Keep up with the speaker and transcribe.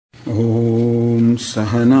ॐ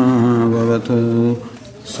सहना भवतु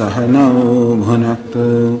सहनौ भुनक्तु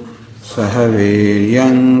सह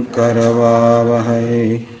वीर्यं करवावहै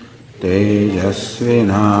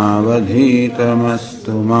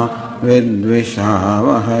तेजस्विनावधीतमस्तु मा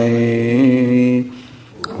विद्विषावहै।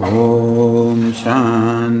 ॐ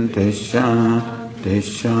शान्ति शान्ति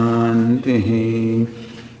शान्तिः।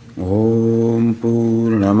 ॐ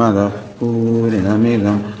पूर्णमदः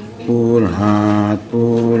पूर्णमिदं पूर्णात्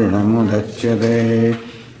पूर्णमुदच्यते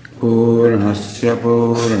पूर्णस्य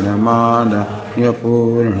पूर्णमादाय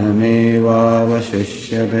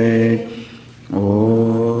पूर्णमेवावशिष्यते।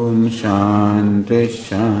 ॐ शान्ति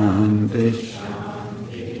शान्ति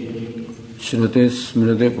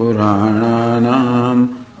श्रुतिस्मृतिपुराणानाम्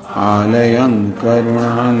आलयं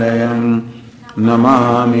करुणालयं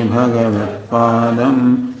नमामि भगवत्पादं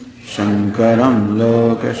शङ्करं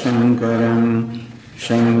लोकशङ्करं।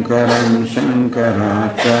 शङ्करं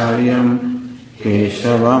शङ्कराचार्यं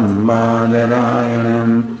केशवं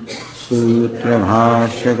बादरायणं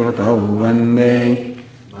सूत्रभाष्यकृतौ वन्दे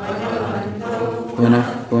पुनः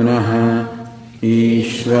पुनः।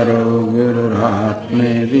 ईश्वरो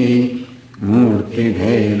गुरुरात्मेति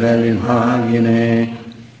मूर्तिभेदविभागिने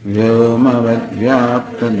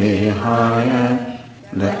व्योमवद्व्याप्तदेहाय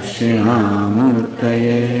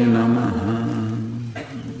दक्षिणामूर्तये नमः।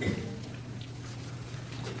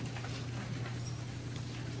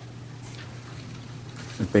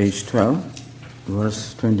 Page 12,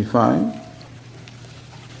 verse 25.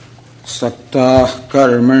 Saktah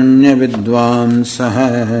karmanya vidvansah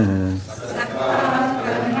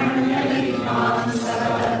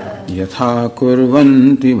yatha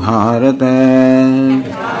kurvanti bharata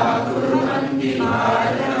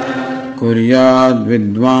kuryad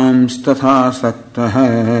vidvams tatha saktah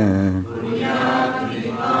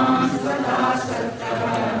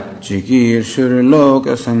chikirshur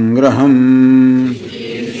loka sangraham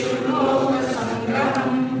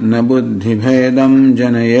न बुद्धिभेदं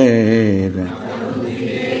जनयेत्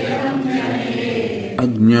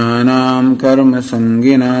अज्ञानां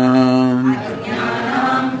कर्मसंगिनां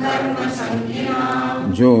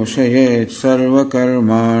जोषयेत्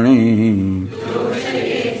सर्वकर्माणि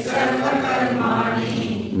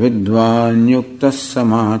विद्वान् युक्तः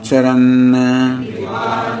समाचरन्।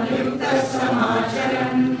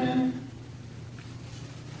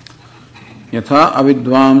 यथा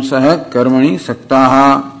अविद्वांसः कर्मणि सक्ताः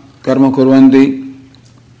कर्म कुर्वन्ति.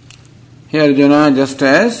 Here Arjuna, just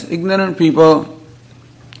as ignorant people,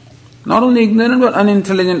 not only ignorant but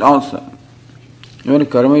unintelligent also. Even a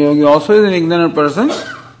karma yogi also is an ignorant person,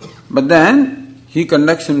 but then he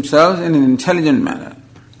conducts himself in an intelligent manner.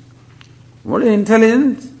 What is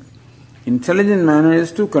intelligence? Intelligent manner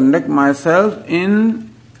is to conduct myself in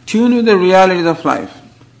tune with the realities of life.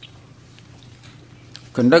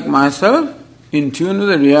 Conduct myself in tune with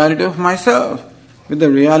the reality of myself, with the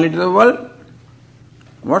reality of the world.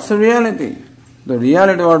 What's the reality? The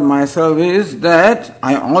reality about myself is that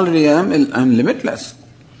I already am limitless.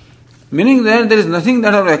 Meaning that there is nothing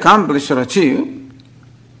that I have accomplished or achieved.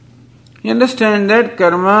 You understand that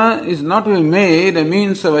karma is not to be made a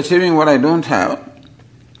means of achieving what I don't have.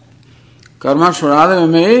 Karma should rather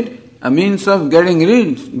be made a means of getting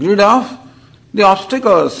rid of the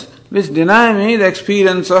obstacles which deny me the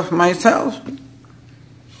experience of myself.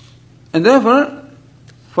 And therefore,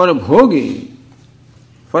 for a bhogi,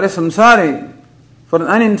 for a samsari, for an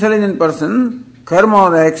unintelligent person, karma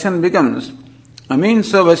or action becomes a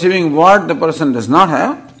means of achieving what the person does not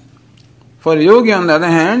have. For a yogi, on the other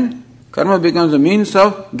hand, karma becomes a means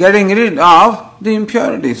of getting rid of the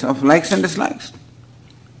impurities of likes and dislikes.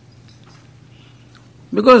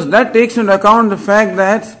 Because that takes into account the fact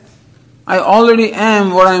that I already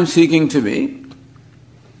am what I am seeking to be.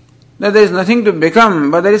 That there is nothing to become,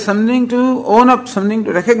 but there is something to own up, something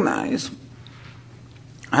to recognize.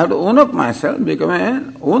 I have to own up myself, become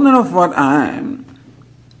an owner of what I am.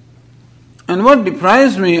 And what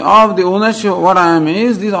deprives me of the ownership of what I am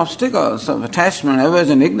is these obstacles of attachment,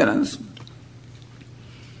 aversion, ignorance.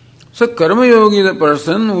 So karma yogi is a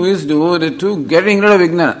person who is devoted to getting rid of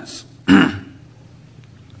ignorance. And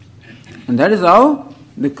that is how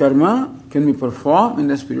the karma can be performed in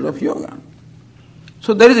the spirit of yoga.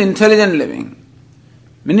 So there is intelligent living,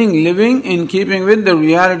 meaning living in keeping with the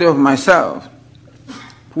reality of myself.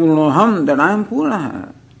 Purnoham, that I am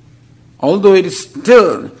Purnaha. Although it is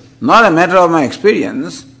still not a matter of my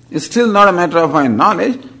experience, it's still not a matter of my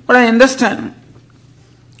knowledge, but I understand.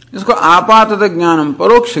 It's called apatata jnanam,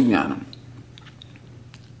 paroksha jnanam.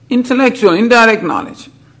 Intellectual, indirect knowledge.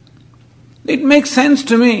 It makes sense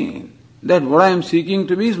to me that what I am seeking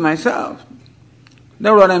to be is myself.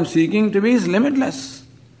 That what I am seeking to be is limitless.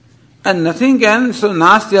 And nothing can, so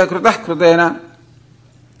nasti akrutah krutena.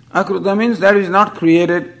 Akruta means that which is not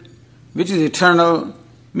created, which is eternal,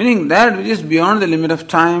 meaning that which is beyond the limit of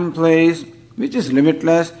time, place, which is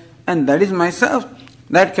limitless, and that is myself.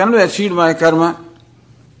 That can be achieved by karma.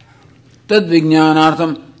 Tad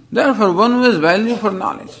vijnanartham. Therefore, one who has value for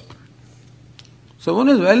knowledge. So one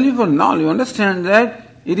has value for knowledge. You understand that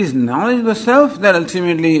it is knowledge of self that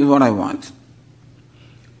ultimately is what I want.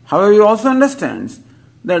 However, you also understand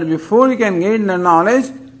that before you can gain the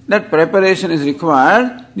knowledge, that preparation is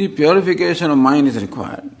required, the purification of mind is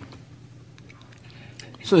required.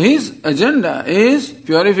 So his agenda is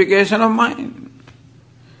purification of mind,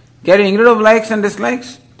 getting rid of likes and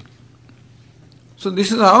dislikes. So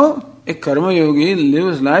this is how a karma yogi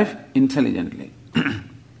lives life intelligently,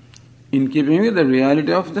 in keeping with the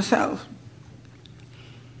reality of the self.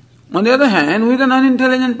 On the other hand, with an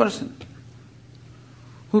unintelligent person,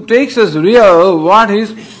 who takes as real what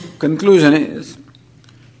his conclusion is.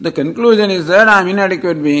 The conclusion is that I am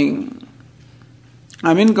inadequate being,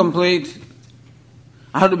 I am incomplete,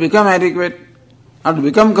 I have to become adequate, I have to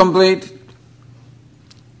become complete.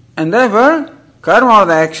 And therefore, karma or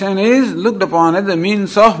the action is looked upon as the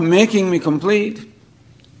means of making me complete.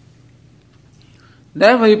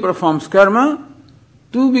 Therefore, he performs karma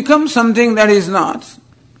to become something that is not.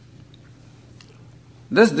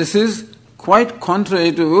 Thus, this is quite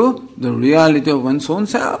contrary to the reality of one's own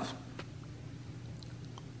self.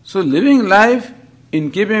 So, living life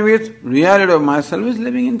in keeping with reality of myself is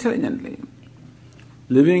living intelligently.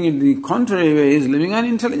 Living in the contrary way is living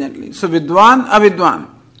unintelligently. So, vidwan, avidwan.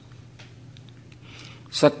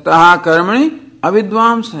 Saktaha karmani,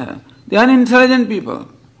 avidvamsa. The unintelligent people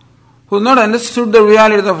who have not understood the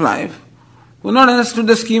reality of life, who have not understood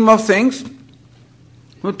the scheme of things,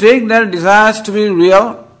 who take their desires to be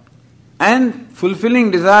real, and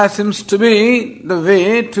fulfilling desire seems to be the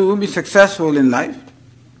way to be successful in life.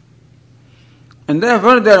 And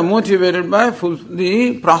therefore they are motivated by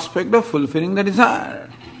the prospect of fulfilling the desire.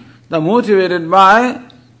 They are motivated by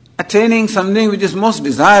attaining something which is most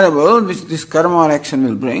desirable, which this karma or action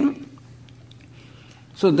will bring.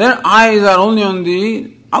 So their eyes are only on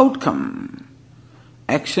the outcome.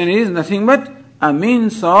 Action is nothing but a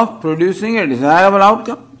means of producing a desirable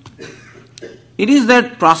outcome. It is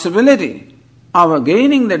that possibility of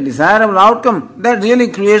gaining the desirable outcome that really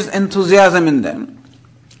creates enthusiasm in them.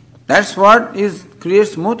 That's what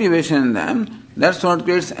creates motivation in them. That's what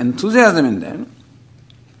creates enthusiasm in them.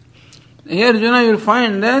 Here, Arjuna, you will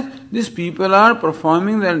find that these people are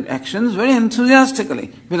performing their actions very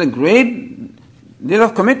enthusiastically, with a great deal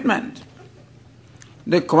of commitment.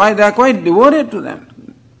 They are quite devoted to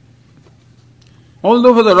them.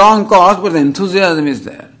 Although for the wrong cause, but the enthusiasm is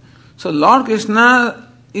there. So Lord Krishna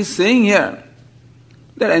is saying here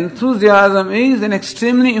that enthusiasm is an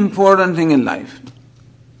extremely important thing in life.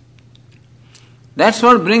 That's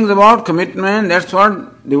what brings about commitment, that's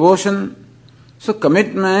what devotion. So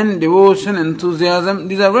commitment, devotion, enthusiasm,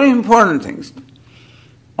 these are very important things.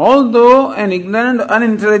 Although an ignorant,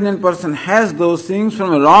 unintelligent person has those things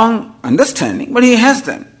from a wrong understanding, but he has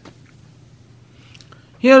them.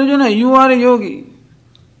 Here, Arjuna, you are a yogi.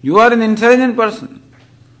 You are an intelligent person.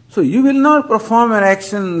 So you will not perform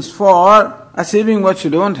actions for achieving what you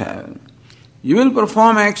don't have. You will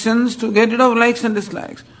perform actions to get rid of likes and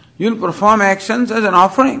dislikes. You will perform actions as an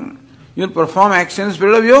offering. You will perform actions in the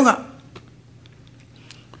spirit of yoga.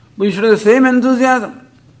 But you should have the same enthusiasm.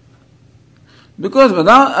 Because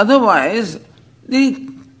otherwise, the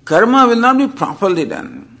karma will not be properly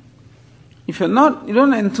done. If you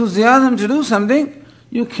don't have enthusiasm to do something,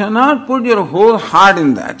 you cannot put your whole heart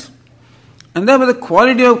in that. And therefore the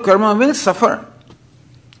quality of karma will suffer.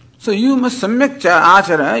 So you must samyak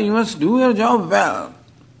achara, you must do your job well,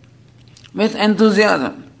 with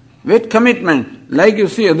enthusiasm, with commitment, like you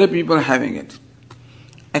see other people having it.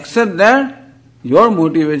 Except that your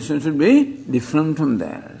motivation should be different from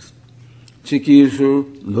theirs.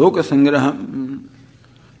 Chikirshu loka sangraham.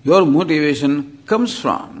 Your motivation comes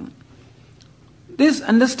from this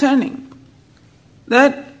understanding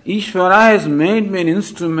that Ishvara has made me an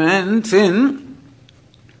instrument in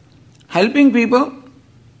helping people,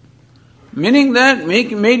 meaning that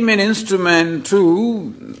made me an instrument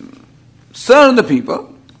to serve the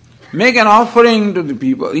people, make an offering to the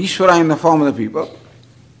people, Ishvara in the form of the people.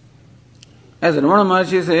 As Ramana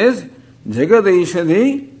Maharshi says, Jagat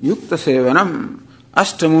Ishadhi Yukta Sevanam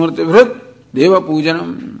Ashtamurti Vrit Deva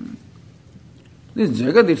Pujanam. This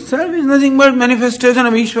Jagat itself is nothing but manifestation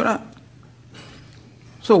of Ishvara.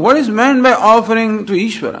 So what is meant by offering to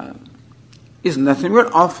Ishvara is nothing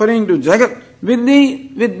but offering to Jagat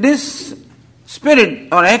with this spirit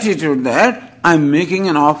or attitude that I am making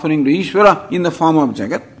an offering to Ishvara in the form of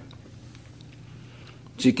Jagat.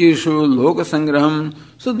 Chikishu loka sangraham.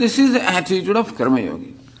 So this is the attitude of karma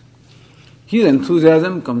yogi. His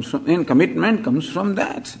enthusiasm comes from, and commitment comes from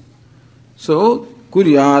that. So,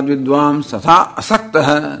 kuryad vidvam satha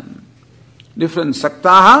asaktaha. Different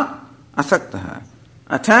saktaha, asaktaha.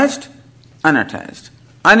 Attached, unattached.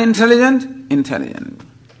 Unintelligent, intelligent.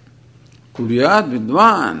 Kuryad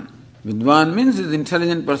vidvan. Vidvan means this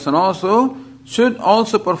intelligent person also should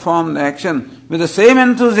also perform the action with the same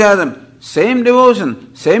enthusiasm, same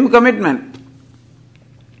devotion, same commitment.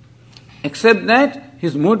 Except that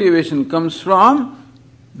his motivation comes from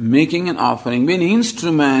making an offering, being an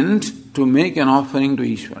instrument to make an offering to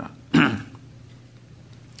Ishvara.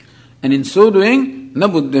 And in so doing, na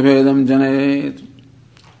buddhibhedam janayet.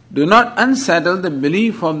 Do not unsettle the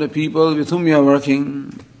belief of the people with whom you are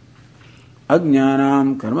working.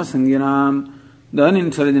 Ajnanam, karma sanginam. The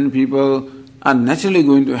unintelligent people are naturally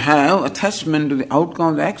going to have attachment to the outcome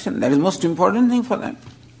of the action. That is the most important thing for them.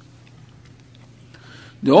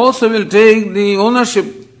 They also will take the ownership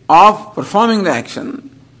of performing the action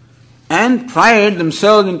and pride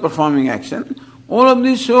themselves in performing action. All of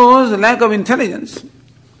this shows a lack of intelligence.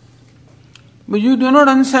 But you do not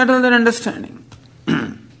unsettle their understanding.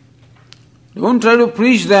 Don't try to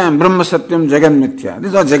preach them Brahma Satyam Jagat Mithya. This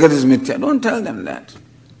is what Jagat is Mithya. Don't tell them that.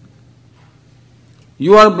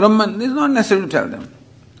 You are Brahman. This is not necessary to tell them.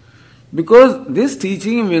 Because this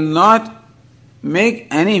teaching will not make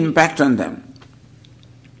any impact on them.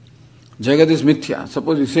 Jagat is Mithya.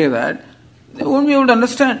 Suppose you say that, they won't be able to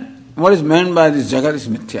understand what is meant by this Jagat is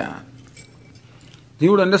Mithya. He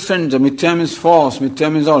would understand that Mithya means false,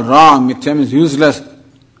 Mithya means all wrong, Mithya means useless.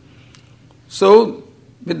 So,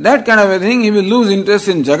 with that kind of a thing, he will lose interest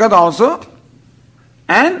in Jagat also.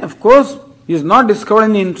 And of course, he is not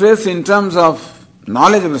discovering interest in terms of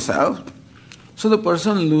knowledge of the self. So the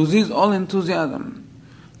person loses all enthusiasm.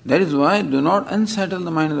 That is why do not unsettle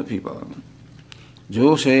the mind of the people.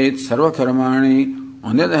 Joshet, sarva karmani.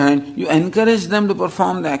 On the other hand, you encourage them to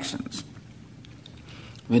perform the actions.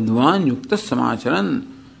 Vidvan yukta samacharan.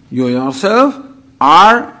 You yourself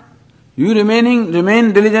remain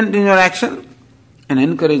diligent in your action and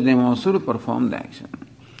encourage them also to perform the action.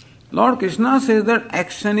 Lord Krishna says that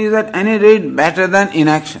action is at any rate better than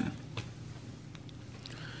inaction.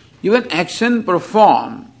 Even action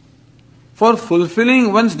performed for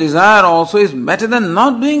fulfilling one's desire also is better than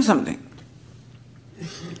not doing something.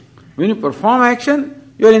 When you perform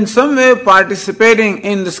action, you are in some way participating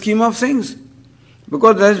in the scheme of things.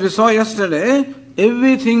 Because as we saw yesterday,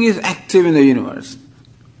 everything is active in the universe.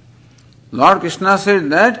 Lord Krishna said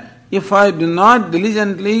that if I do not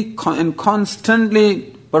diligently and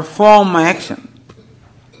constantly perform my action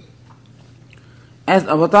as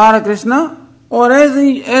Avatar Krishna or as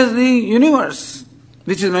the universe,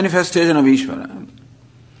 which is manifestation of Ishvara.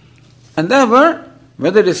 And therefore,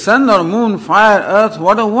 whether it is sun or moon, fire, earth,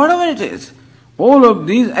 whatever it is, all of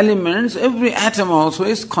these elements, every atom also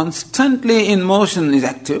is constantly in motion, is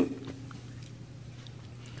active.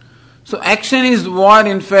 So action is what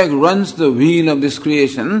in fact runs the wheel of this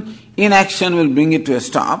creation. Inaction will bring it to a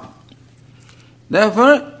stop.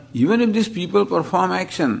 Therefore, even if these people perform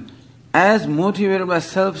action as motivated by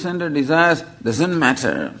self-centered desires, doesn't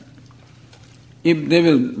matter. If they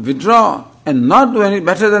will withdraw and not do any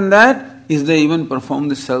better than that, is they even perform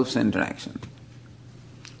this self-centered action.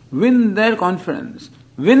 Win their confidence,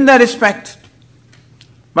 win their respect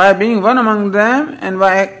by being one among them and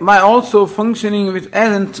by also functioning with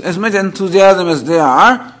as much enthusiasm as they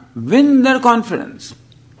are. Win their confidence,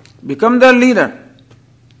 become their leader,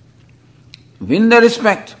 win their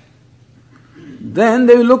respect. Then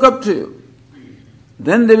they will look up to you.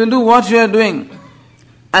 Then they will do what you are doing.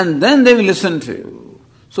 And then they will listen to you.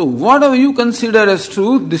 So whatever you consider as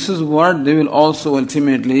truth, this is what they will also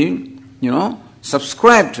ultimately,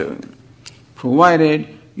 subscribe to, provided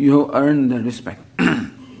you have earned their respect.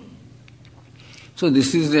 So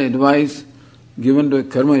this is the advice given to a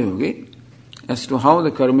karma yogi as to how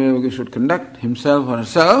the karma yogi should conduct himself or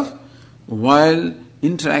herself while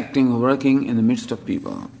interacting or working in the midst of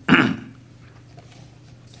people.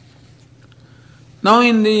 Now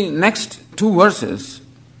in the next two verses,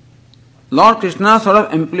 Lord Krishna sort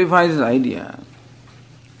of amplifies his idea.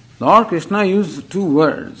 Lord Krishna used two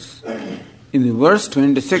words in the verse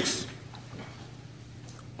 26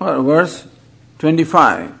 or verse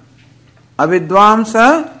 25.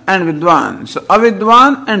 Avidvamsa and Vidvan. So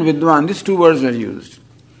Avidvan and Vidvan, these two words are used.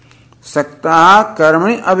 Sakta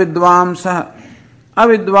karmani avidvamsa.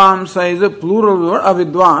 Avidvamsa is a plural word,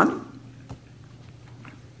 avidvan.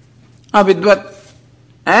 Avidvat.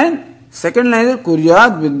 And second line is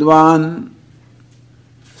kuryat vidvan.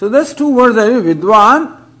 So there's two words there,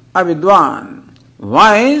 vidwan, avidwan,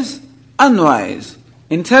 wise, unwise,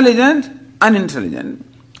 intelligent, unintelligent,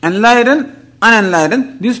 enlightened,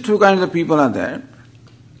 unenlightened. These two kinds of people are there.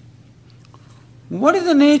 What is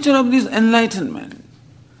the nature of this enlightenment?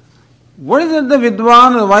 What is it the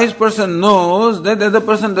vidwan, the wise person knows that the other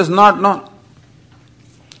person does not know?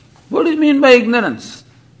 What do you mean by ignorance?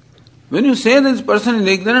 When you say this person is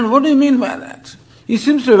ignorant, what do you mean by that? He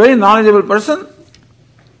seems to be a very knowledgeable person,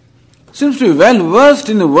 seems to be well versed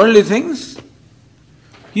in the worldly things.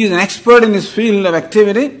 He is an expert in his field of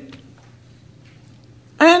activity,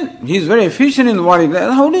 and he is very efficient in what he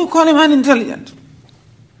does. How do you call him unintelligent?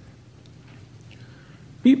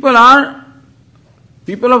 People are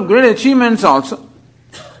people of great achievements also.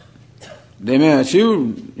 They may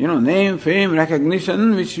achieve, name, fame,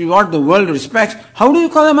 recognition, which is what the world respects. How do you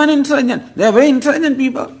call them unintelligent? They are very intelligent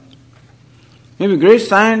people. Maybe great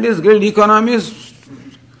scientists, great economists.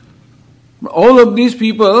 All of these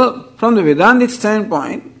people, from the Vedantic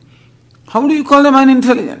standpoint, how do you call them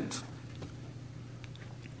unintelligent?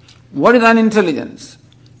 What is unintelligence?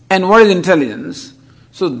 And what is intelligence?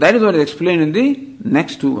 So that is what is explained in the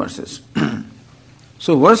next two verses.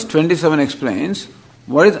 So verse 27 explains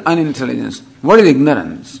what is unintelligence, what is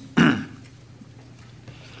ignorance.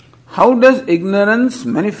 How does ignorance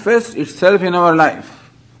manifest itself in our life?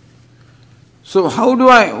 So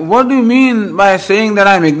what do you mean by saying that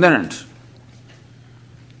I am ignorant?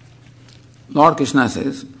 Lord Krishna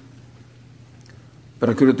says,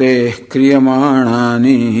 Prakrute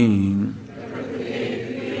kriyamanani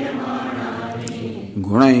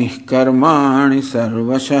gunaih karmani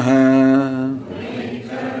sarvashah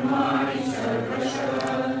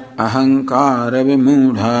ahankara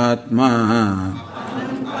vimudhatma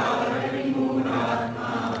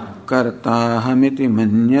kartahamiti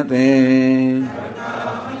manyate.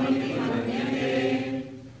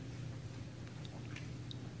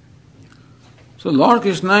 So Lord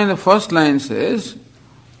Krishna in the first line says,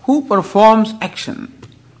 who performs action?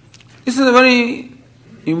 This is a very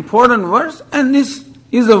important verse, and this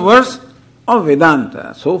is a verse of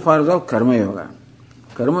Vedanta, so far as of Karma Yoga.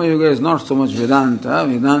 Karma Yoga is not so much Vedanta.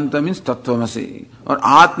 Vedanta means Tattvamasi, or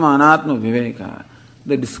Atma Anatma Viveka.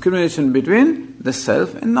 The discrimination between the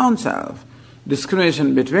self and non-self.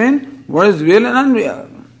 Discrimination between what is real and unreal.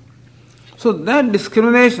 So that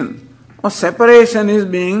discrimination or separation is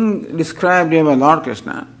being described here by Lord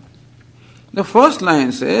Krishna. The first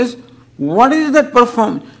line says, what is that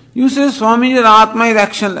perform? You say, Swami, your Atma is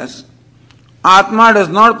actionless. Atma does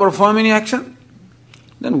not perform any action.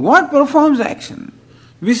 Then what performs action?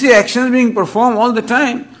 We see actions being performed all the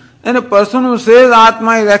time, and a person who says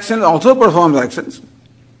Atma is action also performs actions.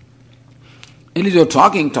 At least you're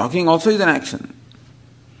talking also is an action.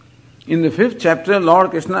 In the 5th chapter,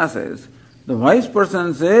 Lord Krishna says, the wise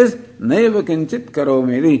person says, Naiva kinchit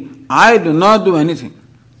karomedi, I do not do anything.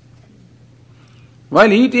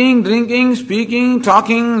 While eating, drinking, speaking,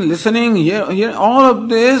 talking, listening, here, all of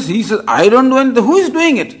this, he says, I don't do anything. Who is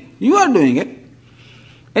doing it? You are doing it.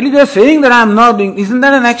 At least you are saying that I am not doing. Isn't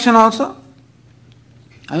that an action also?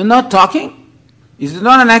 I am not talking. Is it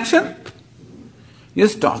not an action?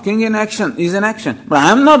 Yes, talking in action is an action, but I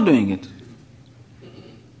am not doing it.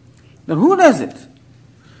 Then who does it?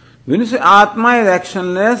 When you say Atma is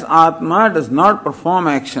actionless, Atma does not perform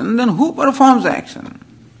action, then who performs action?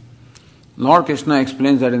 Lord Krishna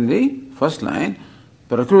explains that in the first line,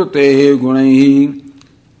 Prakrute gunaihi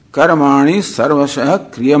karmani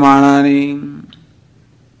sarvashah kriyamanani.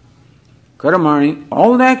 Karmani,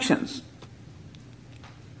 all the actions.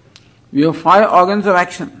 We have 5 organs of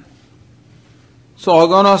action. So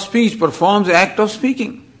organ of speech performs the act of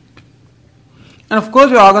speaking. And of course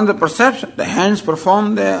the organs of perception. The hands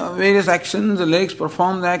perform the various actions, the legs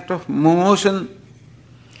perform the act of motion,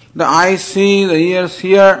 the eyes see, the ears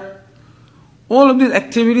hear. All of these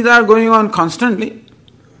activities are going on constantly.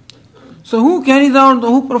 So who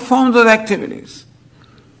performs those activities?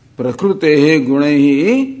 Prakrutehe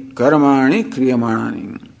gunaihi karmani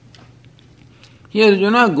kriyamanani. Here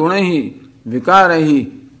gunahi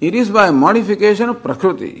vikarahi. It is by modification of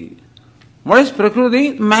prakriti. What is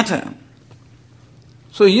prakriti? Matter.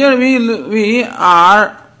 So here we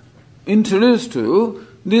are introduced to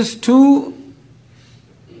these two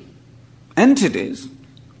entities,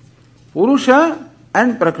 Purusha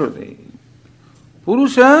and Prakriti.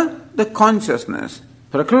 Purusha, the consciousness.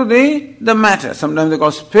 Prakriti, the matter. Sometimes they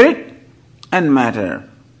call spirit and matter.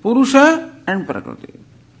 Purusha and Prakriti.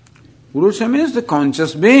 Purusha means the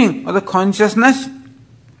conscious being or the consciousness.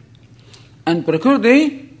 And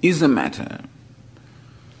Prakriti is the matter.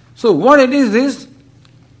 So what it is,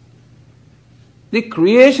 the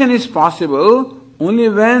creation is possible only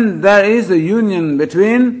when there is the union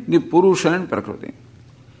between the Purusha and Prakriti.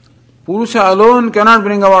 Purusha alone cannot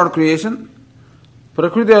bring about creation.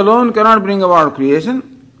 Prakriti alone cannot bring about creation.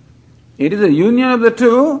 It is the union of the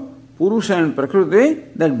two, Purusha and Prakriti,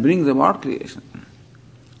 that brings about creation.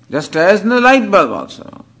 Just as in the light bulb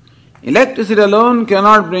also. Electricity alone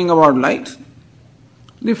cannot bring about light.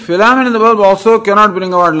 The filament in the bulb also cannot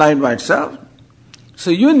bring about light by itself. It's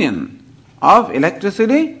a union of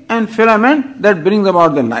electricity and filament that brings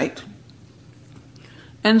about the light.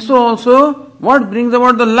 And so also, what brings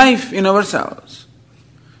about the life in ourselves?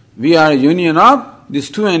 We are a union of these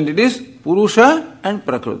two entities, Purusha and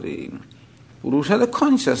Prakriti. Purusha, the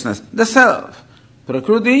consciousness, the self.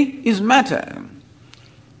 Prakriti is matter.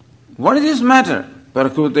 What is this matter?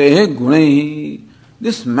 Prakriti gunaihi.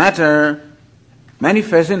 This matter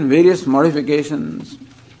manifests in various modifications.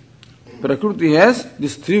 Prakriti has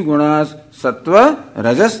these three gunas, sattva,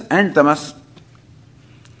 rajas and tamas.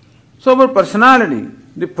 So our personality,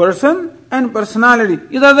 the person and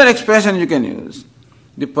personality is other expression you can use.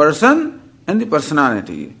 The person and the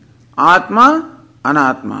personality. Atma,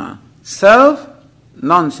 anatma. Self,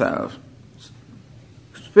 non-self.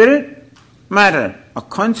 Spirit, matter. A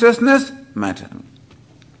consciousness, matter.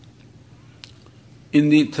 In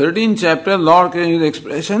the 13th chapter, Lord can use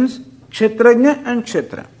expressions kshetrajna and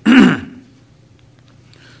kshetra.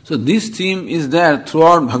 So this theme is there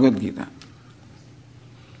throughout Bhagavad Gita.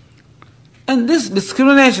 And this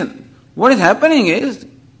discrimination, what is happening is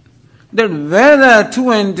that where there are two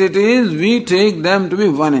entities, we take them to be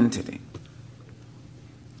one entity.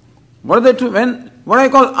 What are the two? What I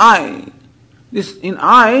call I. This in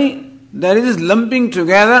I, there is this lumping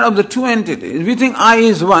together of the two entities. We think I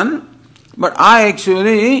is one, but I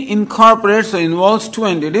actually incorporates or involves two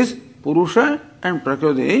entities, Purusha and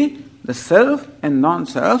Prakriti, the self and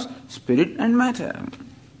non-self, spirit and matter.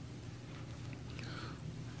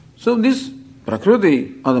 So this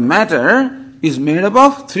Prakriti or the matter is made up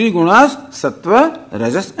of three gunas, sattva,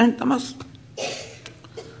 rajas and tamas.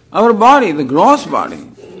 Our body, the gross body,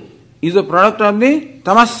 is a product of the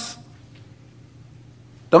tamas.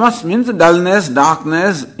 Tamas means dullness,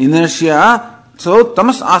 darkness, inertia. So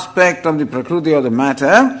tamas aspect of the Prakriti or the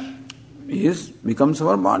matter becomes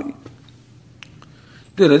our body.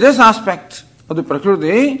 The rajas aspect of the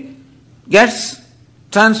Prakriti gets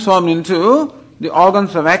transformed into the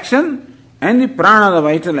organs of action and the prana, the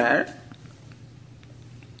vital air.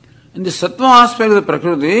 And the sattva aspect of the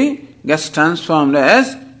Prakriti gets transformed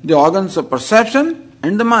as the organs of perception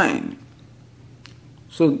and the mind.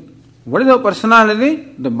 So, what is our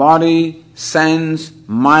personality? The body, sense,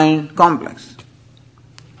 mind, complex.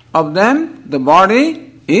 Of them, the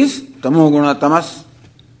body is tamoguna, tamas.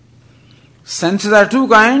 Senses are two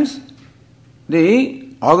kinds,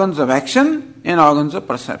 the organs of action and organs of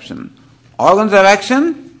perception. Organs of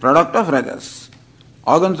action, product of rajas.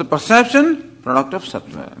 Organs of perception, product of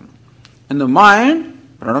sattva. And the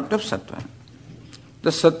mind, product of sattva. The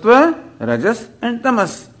sattva, rajas and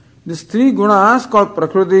tamas. These three gunas called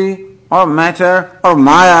Prakriti or matter or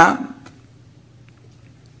maya.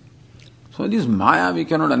 So this maya we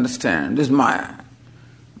cannot understand. This maya.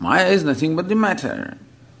 Maya is nothing but the matter.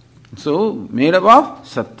 So made up of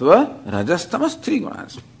sattva, rajas, tamas, three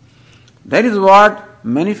gunas. That is what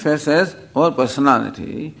manifests as our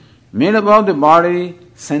personality, made up of the body,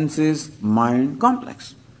 senses, mind,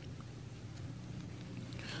 complex.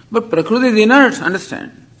 But Prakriti is inert,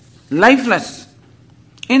 understand? Lifeless,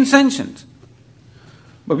 insentient.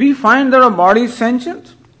 But we find that our body is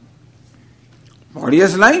sentient. Body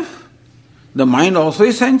has life. The mind also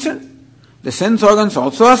is sentient. The sense organs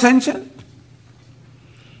also are sentient.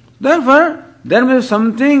 Therefore, there may be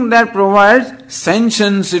something that provides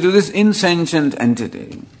sentiency to this insentient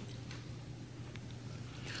entity.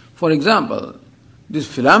 For example, this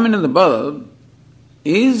filament in the bulb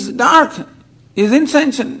is dark, is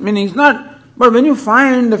insentient, meaning it's not. But when you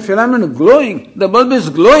find the filament glowing, the bulb is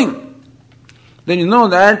glowing, then you know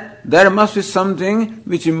that there must be something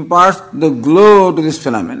which imparts the glow to this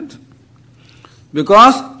filament.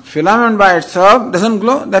 Because filament by itself doesn't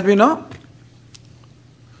glow, that we know.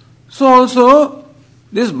 So also,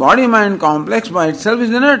 this body-mind complex by itself is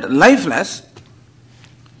inert, lifeless.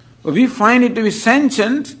 But we find it to be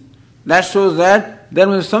sentient. That shows that there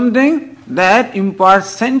is something that imparts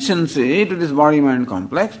sentiency to this body-mind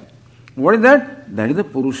complex. What is that? That is the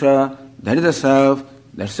Purusha, that is the self,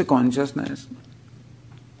 that's the consciousness.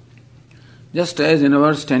 Just as in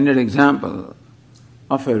our standard example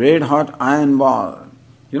of a red-hot iron ball.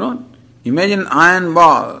 Imagine an iron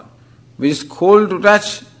ball which is cold to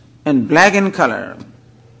touch and black in color.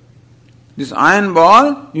 This iron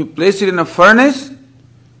ball, you place it in a furnace,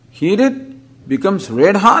 heat it, becomes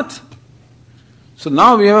red hot. So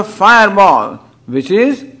now we have a fireball, which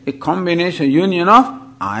is a combination, union of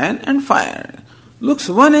iron and fire. Looks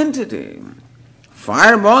one entity.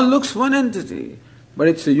 Fireball looks one entity, but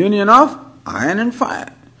it's a union of iron and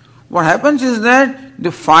fire. What happens is that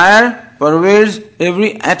the fire pervades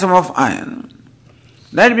every atom of iron.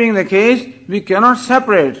 That being the case, we cannot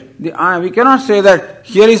separate the iron. We cannot say that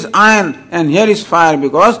here is iron and here is fire,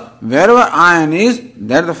 because wherever iron is,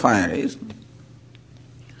 there the fire is.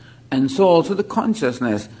 And so also the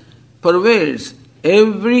consciousness pervades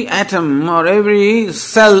every atom or every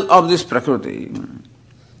cell of this Prakriti.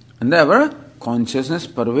 And therefore, consciousness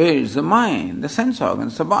pervades the mind, the sense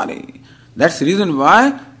organs, the body. That's the reason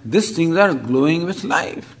why these things are glowing with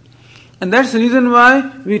life. And that's the reason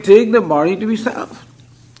why we take the body to be self.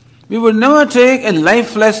 We would never take a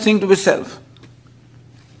lifeless thing to be self.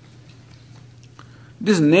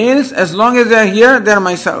 These nails, as long as they are here, they are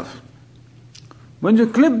myself. When you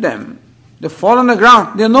clip them, they fall on the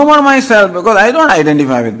ground. They are no more myself, because I don't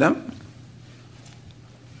identify with them.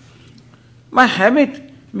 By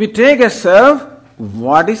habit, we take as self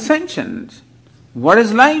what is sentient, what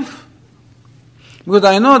is life. Because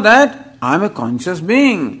I know that I am a conscious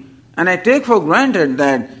being, and I take for granted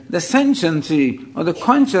that the sentiency or the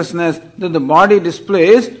consciousness that the body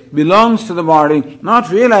displays belongs to the body,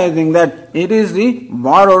 not realizing that it is the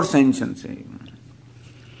borrowed sentiency.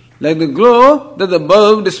 Like the glow that the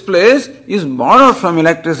bulb displays is borrowed from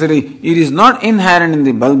electricity. It is not inherent in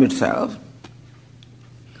the bulb itself.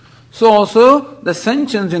 So also the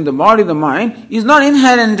sentience in the body, the mind, is not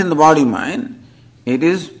inherent in the body-mind. It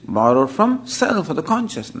is borrowed from self or the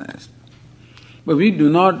consciousness. But we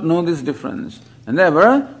do not know this difference. And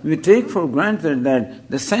therefore, we take for granted that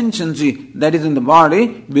the sentiency that is in the body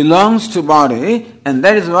belongs to body, and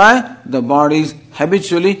that is why the body is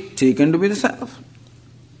habitually taken to be the self.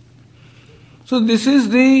 So this is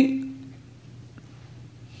the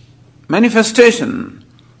manifestation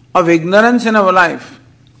of ignorance in our life,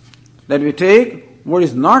 that we take what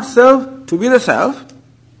is not self to be the self.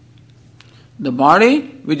 The body,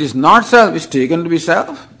 which is not self, is taken to be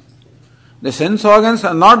self. The sense organs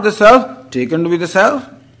are not the self, taken to be the self.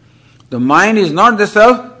 The mind is not the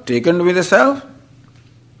self, taken to be the self.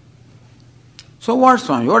 So what,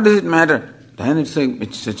 Swami? What does it matter? Then it's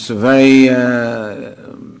a very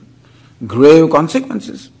grave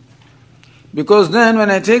consequences. Because then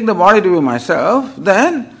when I take the body to be myself,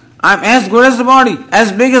 then I'm as good as the body,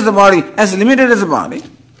 as big as the body, as limited as the body.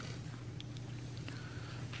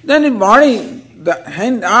 Then in body, the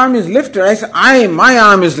hand arm is lifted. I say, my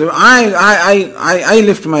arm is lifted. I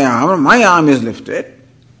lift my arm is lifted.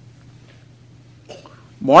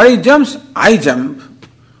 Body jumps, I jump.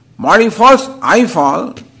 Body falls, I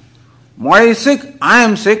fall. Body is sick, I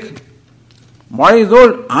am sick. Body is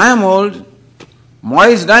old, I am old.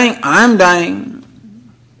 Body is dying, I am dying.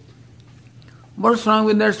 What's wrong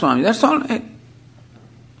with that, Swami? That's all right.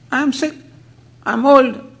 I am sick, I am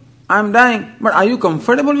old, I am dying. But are you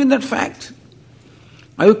comfortable with that fact?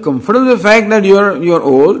 Are you comfortable with the fact that you are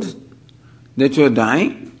old, that you are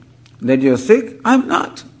dying, that you are sick? I am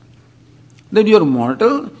not. That you are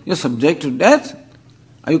mortal, you are subject to death.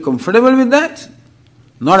 Are you comfortable with that?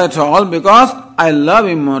 Not at all, because I love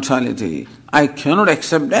immortality. I cannot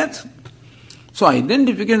accept death. So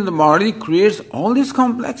identification of the body creates all these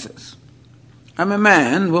complexes. I am a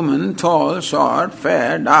man, woman, tall, short,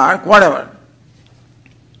 fair, dark, whatever.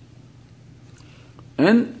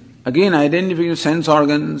 And again, identification of sense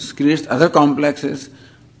organs creates other complexes.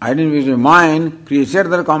 Identification of mind creates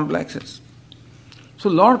other complexes. So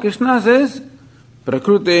Lord Krishna says,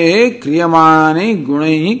 Prakrute kriyamani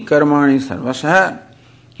gunai karmani sarvasha.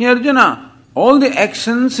 Here Arjuna, all the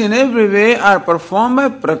actions in every way are performed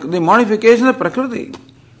by the modification of Prakriti.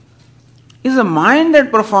 It's the mind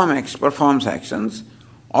that performs actions.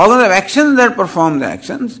 All of the actions that perform the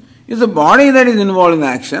actions. It's the body that is involved in the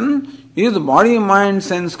action. It is the body, mind,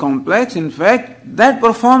 sense complex, in fact, that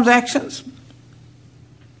performs actions.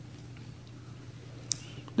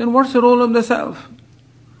 Then what's the role of the self?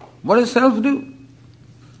 What does self do?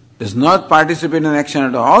 Does not participate in action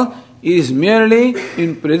at all. It is merely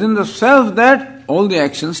in presence of self that all the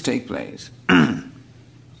actions take place.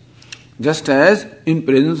 Just as in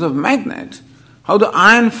presence of magnet, how the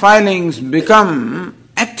iron filings become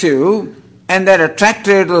active and they are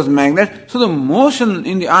attracted to those magnets. So the motion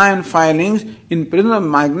in the iron filings in presence of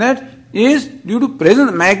magnet is due to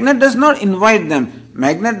presence. Magnet does not invite them.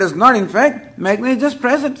 Magnet does not, in fact, magnet is just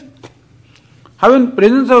present. How in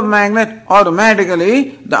presence of magnet, automatically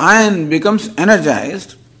the iron becomes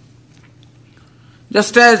energized.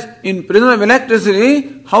 Just as in presence of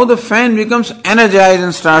electricity, how the fan becomes energized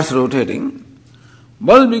and starts rotating.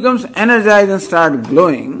 bulb becomes energized and starts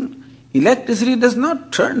glowing, electricity does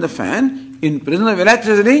not turn the fan. In presence of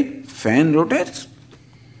electricity, fan rotates.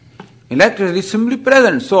 Electricity is simply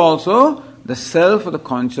present. So also, the self or the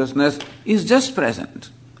consciousness is just present.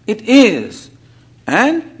 It is.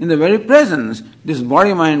 And in the very presence, this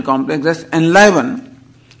body-mind complex gets enlivened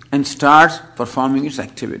and starts performing its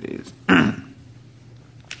activities.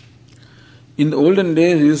 In the olden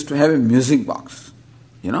days, we used to have a music box.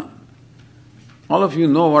 You know? All of you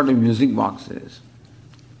know what a music box is.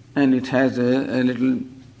 And it has a little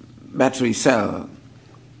battery cell.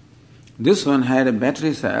 This one had a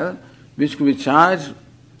battery cell which could be charged.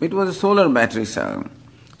 It was a solar battery cell.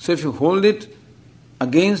 So if you hold it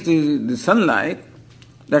against the sunlight,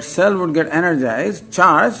 that cell would get energized,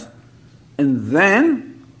 charged, and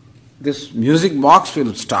then this music box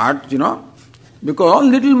will start, because all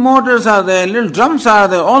little motors are there, little drums are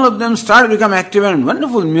there, all of them start to become active and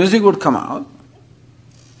wonderful music would come out.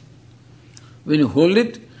 When you hold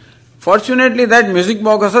it, fortunately that music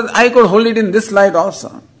box says, I could hold it in this light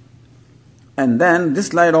also. And then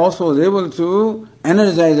this light also was able to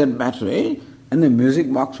energize that battery and the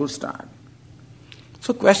music box would start.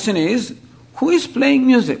 So question is, who is playing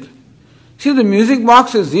music? See, the music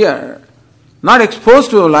box is here, not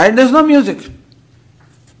exposed to the light, there is no music.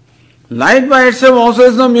 Light by itself also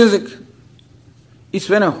is no music. It's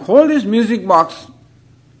when I hold this music box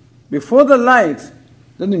before the light,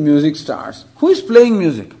 then the music starts. Who is playing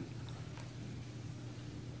music?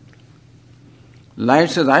 Light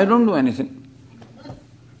says, I don't do anything.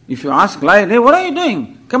 If you ask light, hey, what are you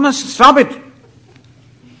doing? Come on, stop it.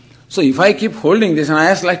 So if I keep holding this and I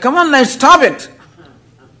ask light, come on light, stop it.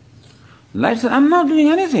 Light says, I'm not doing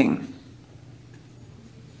anything.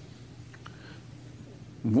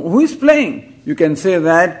 Who is playing? You can say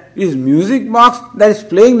that is music box that is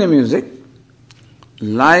playing the music.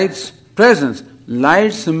 Light's presence.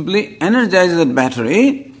 Light simply energizes the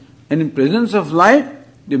battery, and in presence of light,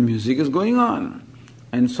 the music is going on.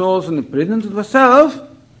 And so also in the presence of the self,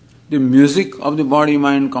 the music of the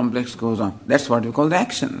body-mind complex goes on. That's what we call the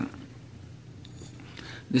action.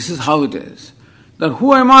 This is how it is. That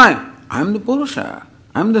who am I? I am the Purusha.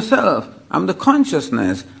 I am the self. I am the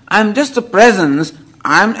consciousness. I am just the presence.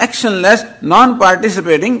 I am actionless,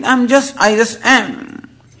 non-participating. I just am.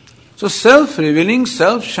 So self-revealing,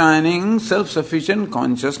 self-shining, self-sufficient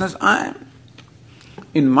consciousness I am.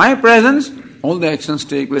 In my presence, all the actions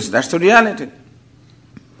take place. That's the reality.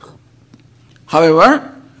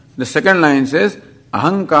 However, the second line says,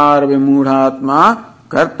 Ahankara vimudhatma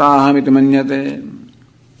kartahamiti manyate.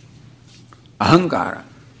 Ahankara.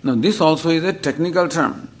 Now this also is a technical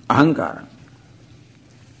term, ahankara.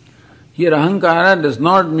 Here ahankara does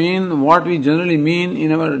not mean what we generally mean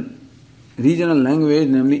in our regional language,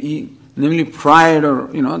 namely pride or,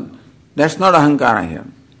 that's not ahankara here.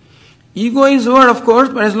 Ego is a word, of course,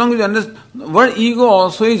 but as long as you understand, the word ego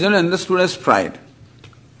also is understood as pride.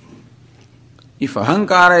 If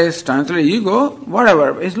ahankara is translated ego,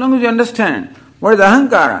 whatever, as long as you understand, what is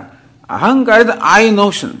ahankara? Ahankara is the I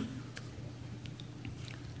notion.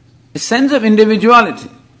 A sense of individuality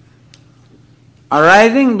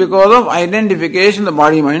arising because of identification of the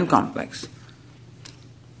body-mind complex.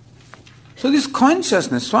 So this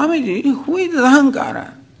consciousness, Swamiji, who is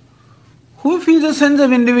ahankara? Who feels a sense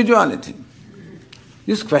of individuality?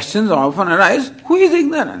 These questions often arise. Who is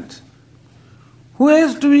ignorant? Who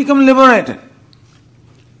has to become liberated?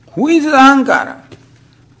 Who is ahankara?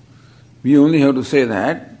 We only have to say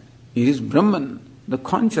that it is Brahman, the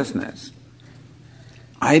consciousness.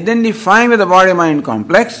 Identifying with the body-mind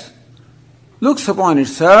complex, looks upon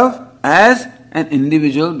itself as an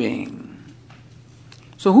individual being.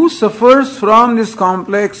 So who suffers from this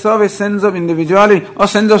complex of a sense of individuality or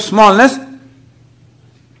sense of smallness?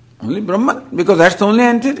 Only Brahman, because that's the only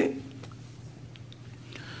entity.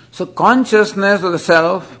 So consciousness of the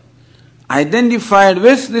self identified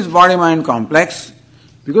with this body-mind complex,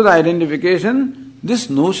 because identification,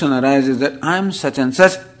 this notion arises that I am such and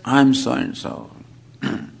such, I am so and so.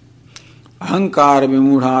 Ahankara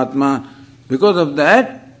vimudhatma. Because of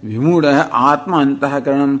that, vimuda atma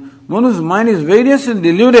antahakaranam. One whose mind is variously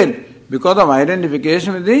deluded because of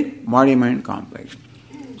identification with the body-mind complex.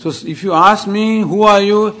 So if you ask me, who are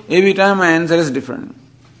you? Every time my answer is different.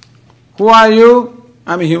 Who are you?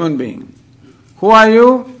 I am a human being. Who are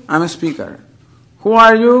you? I am a speaker. Who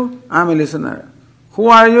are you? I am a listener. Who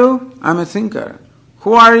are you? I am a thinker.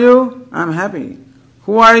 Who are you? I am happy.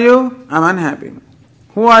 Who are you? I am unhappy.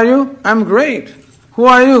 Who are you? I am great. Who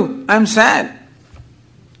are you? I am sad.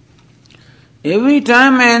 Every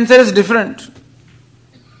time my answer is different.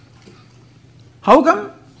 How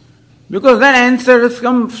come? Because that answer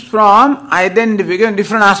comes from identifying a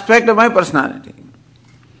different aspect of my personality.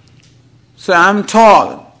 So I am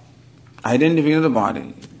tall, identification with the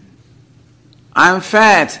body. I am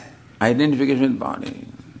fat, identification with body.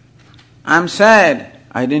 I am sad,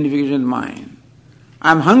 identification with mind.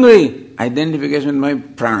 I am hungry, identification with my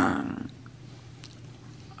prana.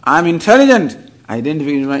 I am intelligent,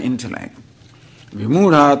 identification with my intellect.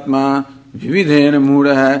 Vimudhatma, vividhena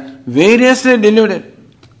mudaha, variously deluded.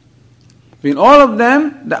 In all of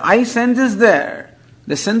them, the I sense is there.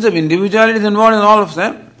 The sense of individuality is involved in all of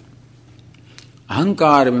them.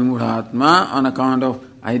 Ahankara vimudhatma, on account of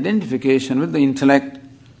identification with the intellect,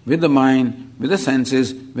 with the mind, with the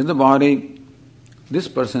senses, with the body, this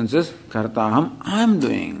person says, Kartaham, I am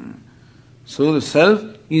doing. So the self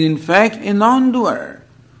is in fact a non-doer.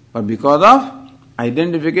 But because of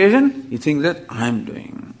identification, he thinks that I am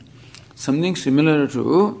doing. Something similar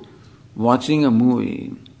to watching a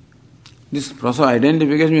movie. This process of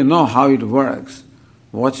identification, you know how it works.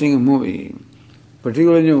 Watching a movie.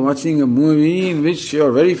 Particularly when you're watching a movie in which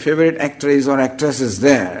your very favorite actress or actress is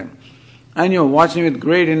there. And you're watching with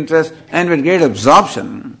great interest and with great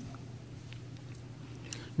absorption.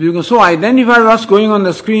 We can so identify with what's going on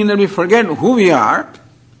the screen that we forget who we are.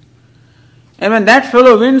 And when that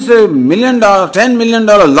fellow wins $1 million, $10 million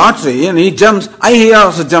lottery and he jumps, I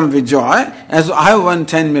also jump with joy, as I have won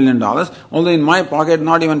 $10 million, although in my pocket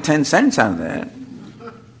not even 10 cents are there.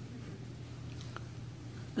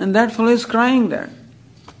 And that fellow is crying there.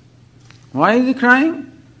 Why is he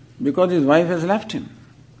crying? Because his wife has left him.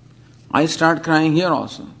 I start crying here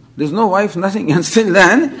also. There's no wife, nothing. And still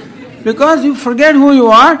then, because you forget who you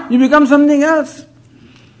are, you become something else.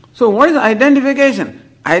 So what is identification?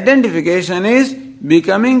 Identification is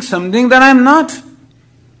becoming something that I am not.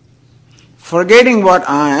 Forgetting what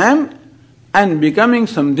I am and becoming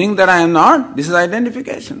something that I am not, this is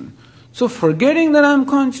identification. So forgetting that I am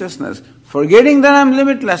consciousness, forgetting that I am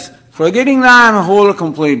limitless, forgetting that I am a whole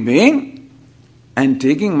complete being, and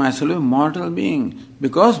taking myself a mortal being.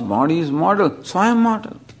 Because body is mortal, so I am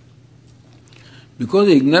mortal. Because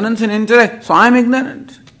ignorance and intellect, so I am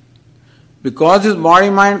ignorant. Because his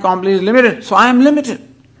body-mind completely is limited, so I am limited.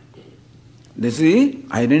 This is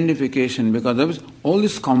identification, because of which all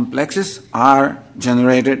these complexes are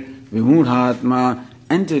generated. Vimudhatma,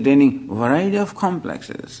 entertaining variety of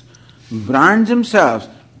complexes. Brands themselves,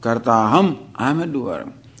 Kartaham, I am a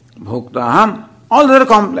doer. Bhoktaham, all the other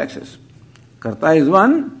complexes. Karta is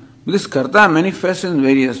one, but this Karta manifests in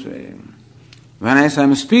various ways. When I say I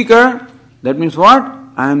am a speaker, that means what?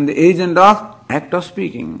 I am the agent of act of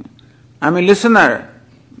speaking. I am a listener,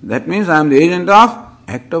 that means I am the agent of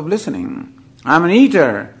act of listening. I am an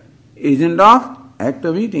eater, agent of act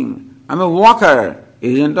of eating. I am a walker,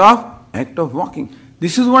 agent of act of walking.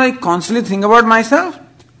 This is what I constantly think about myself.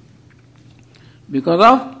 Because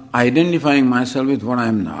of identifying myself with what I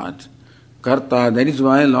am not. Karta, that is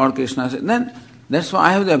why Lord Krishna said, then that's why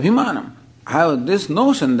I have the abhimanam. I have this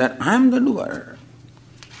notion that I am the doer.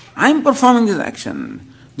 I am performing this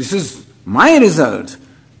action. This is my result.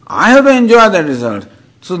 I have to enjoy that result.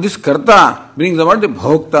 So this Karta brings about the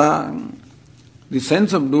Bhokta. The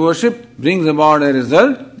sense of doership brings about a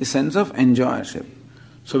result, the sense of enjoyership.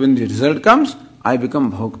 So when the result comes, I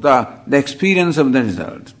become Bhokta, the experience of the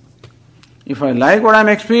result. If I like what I am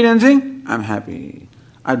experiencing, I am happy.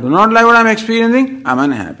 I do not like what I am experiencing, I am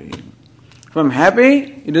unhappy. If I am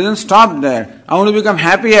happy, it doesn't stop there. I want to become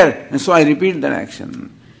happier, and so I repeat that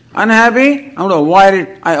action. Unhappy, I want to avoid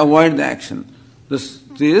it, I avoid the action.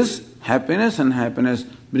 This happiness and happiness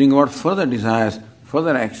bring about further desires,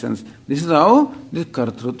 further actions. This is how this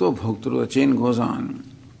kartrutva, bhoktrutva chain goes on.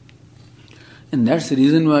 And that's the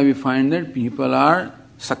reason why we find that people are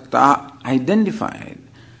sakta, identified.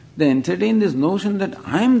 They entertain this notion that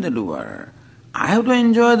I am the doer. I have to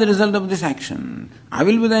enjoy the result of this action. I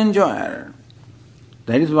will be the enjoyer.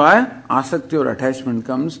 That is why asakti or attachment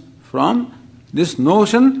comes from this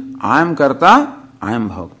notion, I am karta, I am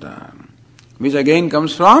bhokta. Which again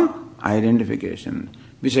comes from identification.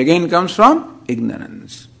 Which again comes from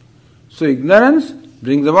ignorance. So ignorance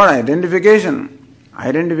brings about identification.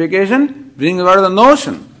 Identification brings about the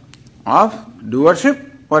notion of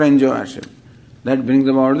doership or enjoyership. That brings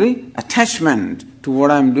about the attachment to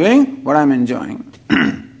what I am doing, what I am enjoying.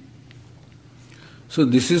 So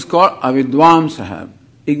this is called avidvamsah,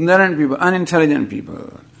 ignorant people, unintelligent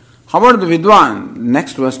people. How about the vidwan?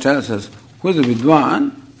 Next verse tells us who is the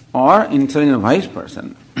vidwan or intelligent wise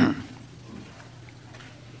person.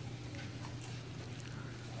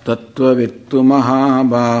 Tattvavittu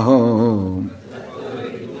mahabaho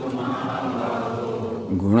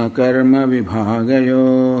gunakarma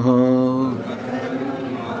vibhagayoho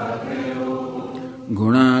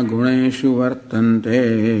Guna guneshu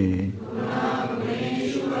vartante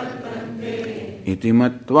iti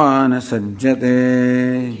matva na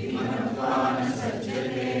sajjate.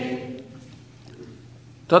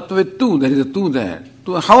 Tattva tu, there is a tu there.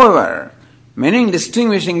 However, meaning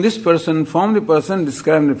distinguishing this person from the person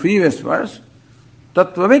described in the previous verse,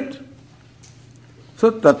 tattvavit.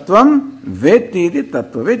 So tattvam veti iti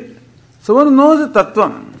tattvavit. So one knows the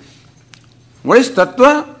tattvam. What is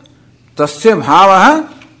tattva? Tasya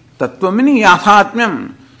bhavaha tattva meaning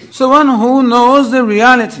yathatmyam. So one who knows the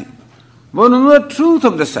reality, one who knows the truth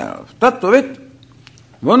of the self, tattvavit.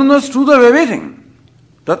 One who knows the truth of everything.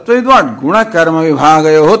 Tattva is what? Guna karma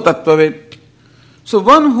vibhagayoho tattvavit. So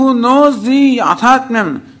one who knows the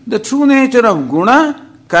yathatmyam, the true nature of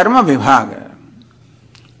guna, karma vibhaga.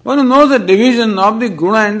 One who knows the division of the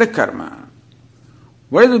guna and the karma.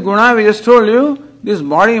 What is the guna? We just told you, this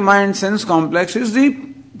body, mind, sense complex is the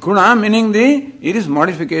guna, meaning it is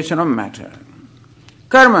modification of matter.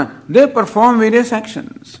 Karma, they perform various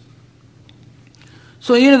actions.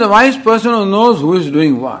 So here the wise person who knows who is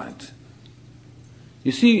doing what.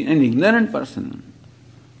 You see, an ignorant person,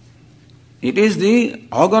 it is the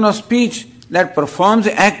organ of speech that performs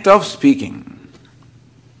the act of speaking.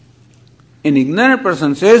 An ignorant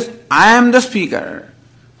person says, I am the speaker.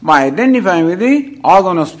 By identifying with the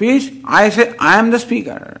organ of speech, I say, I am the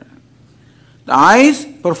speaker. The eyes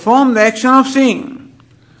perform the action of seeing.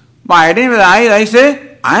 By identifying with the eyes, I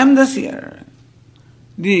say, I am the seer.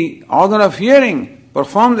 The organ of hearing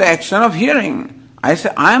performs the action of hearing. I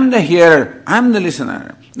say, I am the hearer, I am the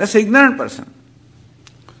listener. That's an ignorant person.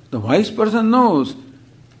 The wise person knows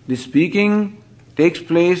the speaking takes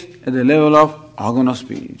place at the level of organ of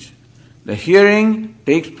speech. The hearing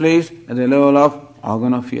takes place at the level of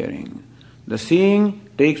organ of hearing. The seeing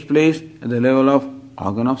takes place at the level of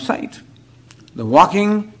organ of sight. The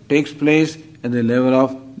walking takes place at the level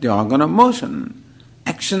of the organ of motion.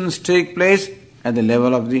 Actions take place at the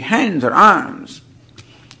level of the hands or arms.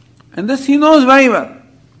 And thus he knows very well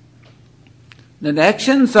that the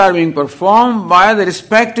actions are being performed by the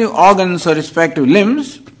respective organs or respective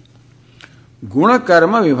limbs. Guna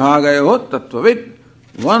karma vibhagayo tattvavit.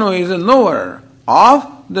 One who is a knower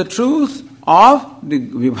of the truth of the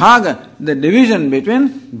vibhaga, the division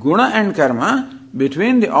between guna and karma,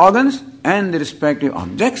 between the organs and the respective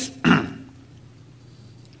objects.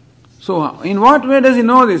 So, in what way does he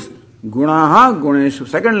know this? Gunaha guneshu.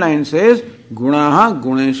 Second line says, Gunaha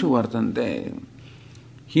guneshu vartante.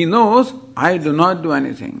 He knows, I do not do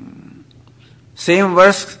anything. Same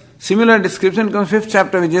verse, similar description comes 5th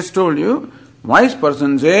chapter we just told you. Wise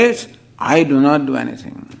person says, I do not do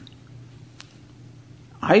anything.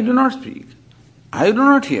 I do not speak. I do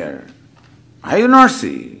not hear. I do not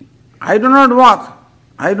see. I do not walk.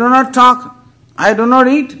 I do not talk. I do not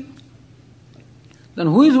eat. Then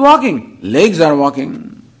who is walking? Legs are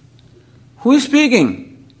walking. Who is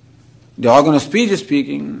speaking? The organ of speech is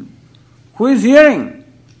speaking. Who is hearing?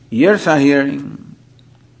 Ears are hearing.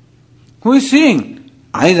 Who is seeing?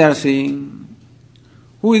 Eyes are seeing.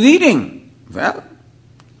 Who is eating? Well,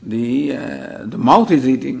 the mouth is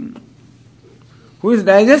eating. Who is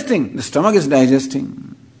digesting? The stomach is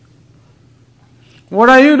digesting. What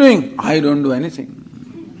are you doing? I don't do anything.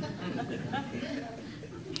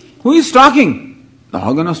 Who is talking? The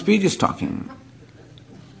organ of speech is talking.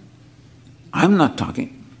 I am not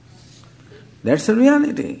talking. That's the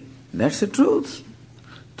reality. That's the truth.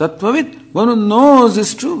 Tattvavit, one who knows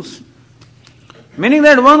this truth. Meaning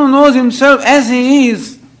that one who knows himself as he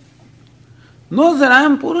is, knows that I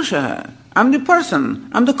am Purusha, I am the person,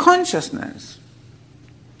 I am the consciousness.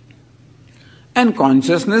 And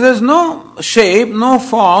consciousness has no shape, no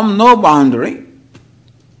form, no boundary.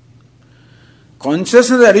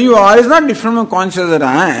 Consciousness that you are is not different from consciousness that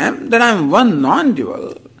I am one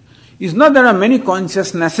non-dual. It's not there are many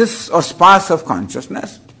consciousnesses or sparks of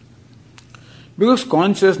consciousness. Because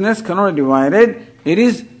consciousness cannot be divided, it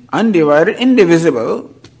is undivided,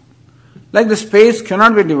 indivisible. Like the space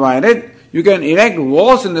cannot be divided, you can erect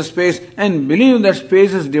walls in the space and believe that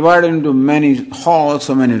space is divided into many halls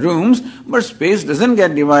or many rooms, but space doesn't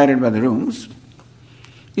get divided by the rooms.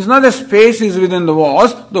 It's not that space is within the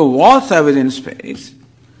walls are within space.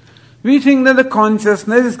 We think that the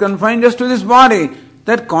consciousness is confined just to this body,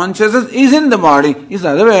 that consciousness is in the body. It's the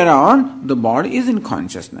other way around, the body is in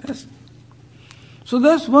consciousness. So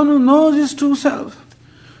thus one who knows his true self,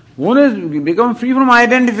 one has become free from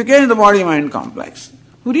identification of the body-mind complex,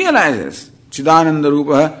 who realizes, Chidananda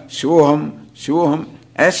Rupa, Shivoham,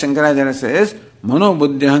 as Shankaracharya says, Mano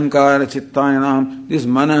Buddhi Ahankara Chittayanam, this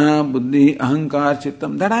Mana, Buddhi, Ahankara,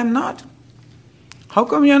 Chittam, that I am not. How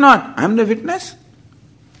come you are not? I am the witness.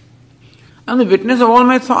 I'm the witness of all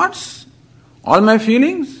my thoughts, all my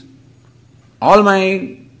feelings, all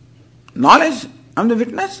my knowledge. I'm the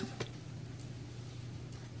witness.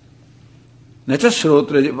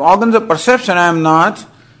 Nachashrotra, organs of perception I am not.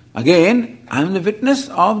 Again, I am the witness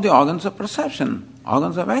of the organs of perception,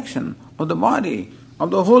 organs of action, of the body,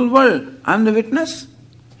 of the whole world. I am the witness,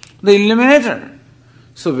 the illuminator.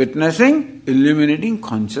 So witnessing, illuminating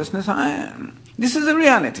consciousness I am. This is the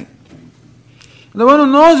reality. The one who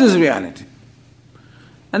knows this reality.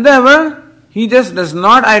 And therefore, he just does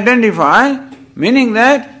not identify, meaning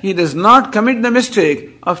that he does not commit the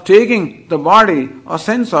mistake of taking the body or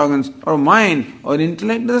sense organs or mind or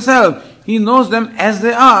intellect to the self. He knows them as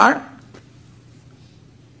they are.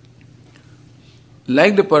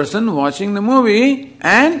 Like the person watching the movie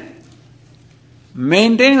and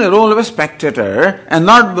maintaining the role of a spectator and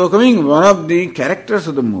not becoming one of the characters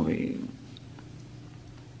of the movie.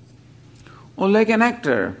 Or like an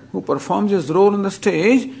actor who performs his role on the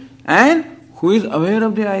stage and who is aware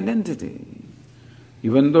of the identity.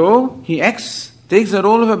 Even though he takes the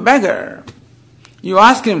role of a beggar. You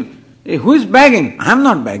ask him, hey, who is begging? I am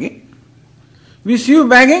not begging. We see you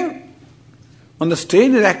begging. On the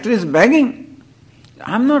stage the actor is begging.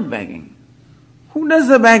 I am not begging. Who does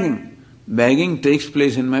the begging? Begging takes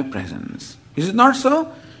place in my presence. Is it not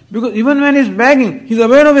so? Because even when he is begging, he is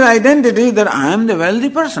aware of his identity that I am the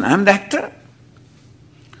wealthy person, I am the actor.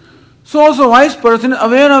 So also a wise person is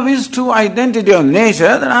aware of his true identity or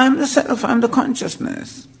nature, that I am the self, I am the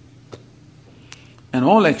consciousness. And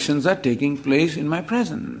all actions are taking place in my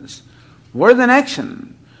presence. What is an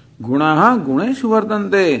action? Gunaha guneshu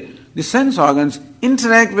vardante. The sense organs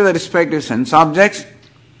interact with the respective sense objects.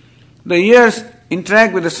 The ears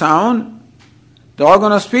interact with the sound. The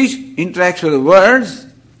organ of speech interacts with the words,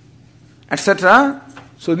 etc.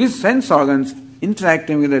 So these sense organs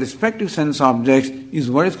interacting with the respective sense objects is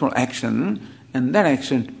what is called action, and that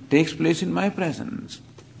action takes place in my presence.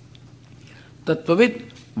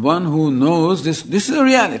 Tattvavid, one who knows this is a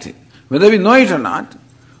reality. Whether we know it or not,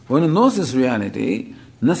 one who knows this reality,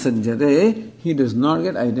 na sajjate, he does not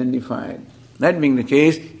get identified. That being the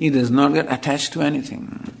case, he does not get attached to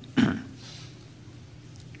anything.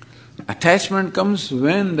 Attachment comes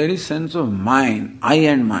when there is sense of mine, I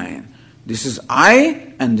and mine. This is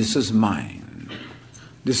I and this is mine.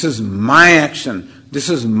 This is my action. This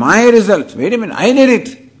is my result. Wait a minute, I did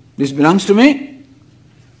it. This belongs to me.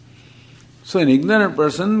 So an ignorant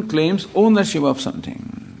person claims ownership of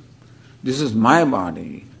something. This is my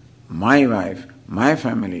body, my wife, my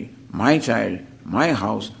family, my child, my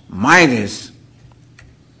house, my this.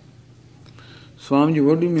 Swamiji,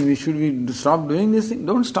 what do you mean? Should we stop doing this thing?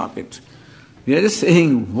 Don't stop it. We are just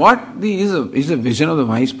saying what is the vision of the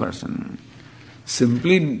wise person.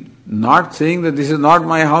 Simply not saying that this is not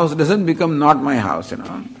my house doesn't become not my house,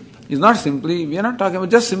 It's not simply, we are not talking about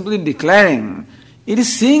just simply declaring. It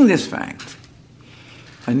is seeing this fact.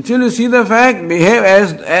 Until you see the fact, behave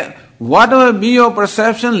as whatever be your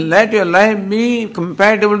perception, let your life be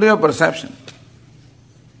compatible to your perception.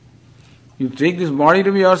 You take this body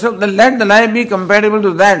to be yourself, then let the life be compatible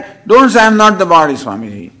to that. Don't say I am not the body,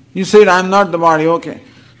 Swamiji. You said I am not the body, okay.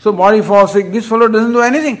 So body falls sick, this fellow doesn't do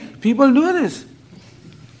anything. People do this.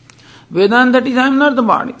 Vedanta is I am not the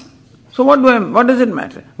body. So what does it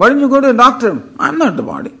matter? Why don't you go to a doctor? I am not the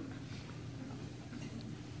body.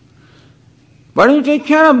 Why don't you take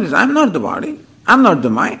care of this? I am not the body. I am not the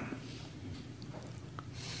mind.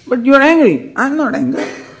 But you are angry. I am not angry.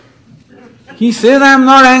 He says I am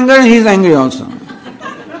not angry, he is angry also.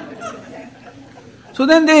 So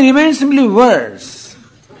then they remain simply words.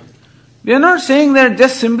 We are not saying that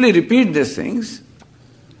just simply repeat these things.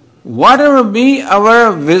 Whatever be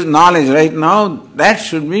our knowledge right now, that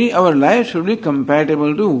should be, our life should be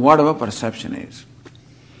compatible to whatever perception is.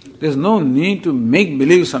 There is no need to make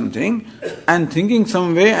believe something and thinking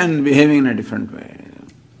some way and behaving in a different way.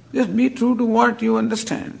 Just be true to what you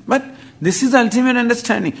understand. But this is ultimate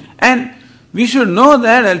understanding. And we should know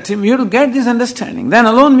that ultimately we have to get this understanding. Then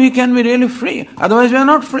alone we can be really free. Otherwise we are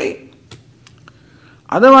not free.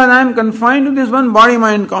 Otherwise I am confined to this one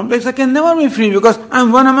body-mind complex. I can never be free because I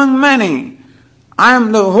am one among many.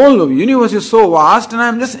 The whole universe is so vast and I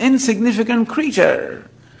am just an insignificant creature.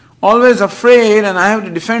 Always afraid and I have to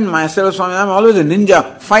defend myself. So I am always a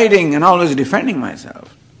ninja, fighting and always defending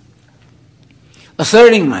myself.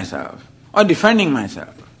 Asserting myself or defending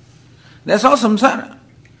myself. That's all samsara.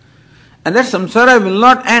 And that samsara will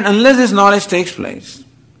not end unless this knowledge takes place.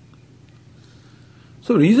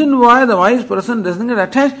 So reason why the wise person doesn't get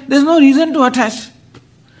attached, there is no reason to attach.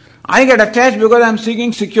 I get attached because I am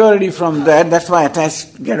seeking security from that, that's why I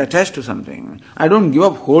get attached to something. I don't give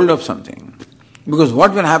up hold of something. Because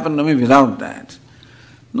what will happen to me without that?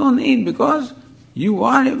 No need, because you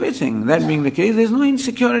are everything. That being the case, there is no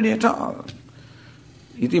insecurity at all.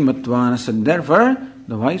 Iti matvana sad. Therefore,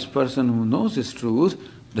 the wise person who knows this truth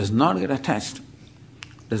does not get attached.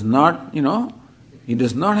 Does not, he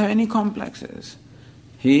does not have any complexes.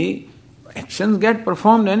 Actions get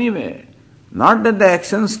performed anyway. Not that the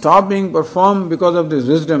actions stop being performed because of this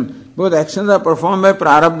wisdom, because actions are performed by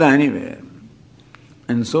prarabdha anyway.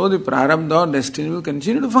 And so the prarabdha or destiny will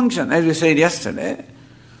continue to function. As we said yesterday,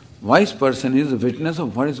 wise person is the witness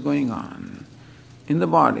of what is going on in the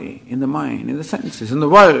body, in the mind, in the senses, in the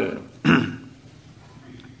world.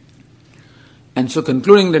 And so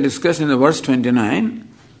concluding the discussion in the verse 29,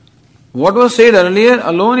 what was said earlier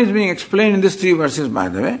alone is being explained in these 3 verses, by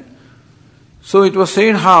the way. So it was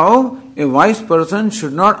said how a wise person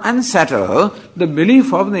should not unsettle the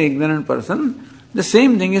belief of the ignorant person. The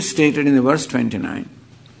same thing is stated in the verse 29.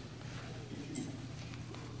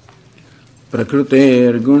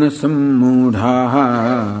 Prakriter guna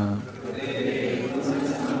sammudhaha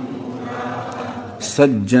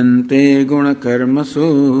sajjante guna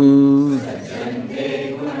karmasu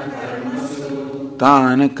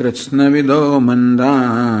tan krishna vido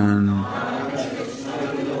mandan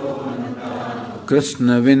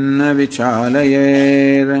krishna vinna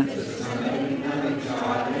vichalayer.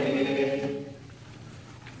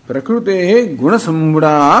 Prakrute guna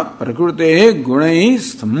sammudha, prakrute gunai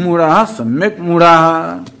sammudha, samyak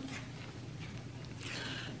mudha.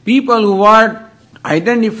 People who are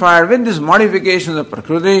identified with these modifications of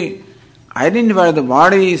prakriti, identified the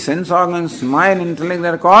body, sense organs, mind, intellect, they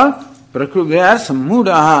are called prakriti. They are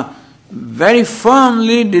sammudha, very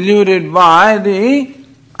firmly deluded by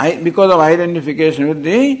because of identification with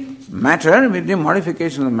the matter, with the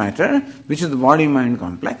modification of the matter, which is the body-mind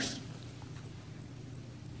complex.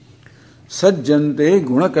 Sajjante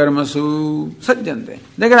guna karmasu. Sajjante.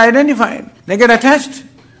 They get identified. They get attached.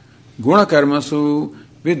 Guna karmasu,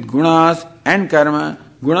 with gunas and karma.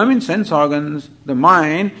 Guna means sense organs, the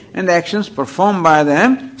mind, and the actions performed by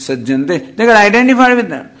them. Sajjante. They get identified with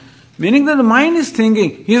them. Meaning that the mind is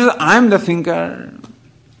thinking, he says, I am the thinker.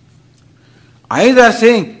 Eyes are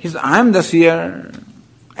saying, he says, I am the seer,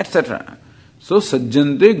 etc. So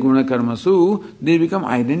sajjante guna karmasu, they become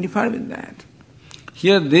identified with that.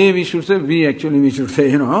 Here we should say, we should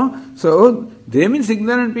say, So they means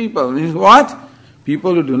ignorant people. Means what?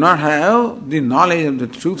 People who do not have the knowledge of the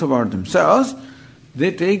truth about themselves,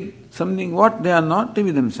 they take something what they are not to be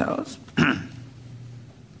themselves.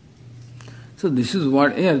 So this is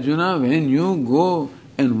what, Arjuna, when you go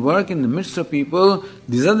and work in the midst of people,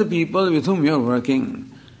 these are the people with whom you are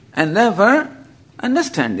working. And therefore,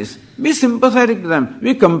 understand this. Be sympathetic to them.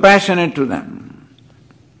 Be compassionate to them.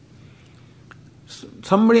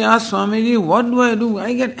 Somebody asks Swamiji, what do?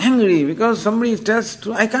 I get angry because somebody tells,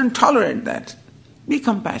 I can't tolerate that. Be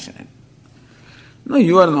compassionate. No,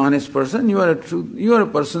 you are an honest person, you are a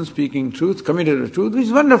person speaking truth, committed to truth, which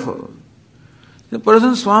is wonderful. The person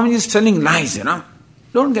Swamiji is telling lies,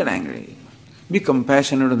 Don't get angry. Be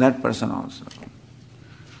compassionate to that person also.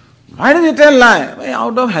 Why does he tell lie? Why?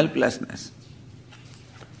 Out of helplessness.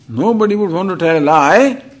 Nobody would want to tell a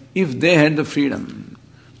lie if they had the freedom.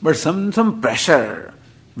 But some pressure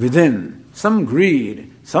within, some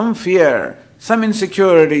greed, some fear, some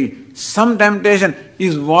insecurity, some temptation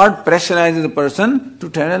is what pressurizes the person to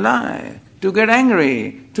tell a lie, to get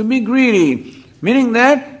angry, to be greedy. Meaning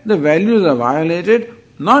that the values are violated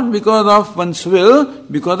not because of one's will,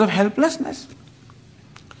 because of helplessness.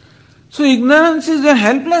 So ignorance is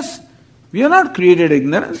helpless. We have not created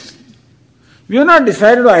ignorance. We have not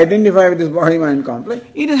decided to identify with this body-mind complex.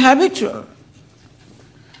 It is habitual.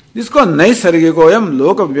 This is called naisargikoyam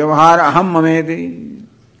loka vyavahara aham mameti.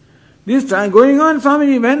 This is going on,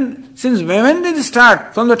 Swamiji, when did it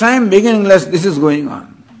start? From the time beginningless, this is going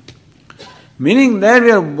on. Meaning that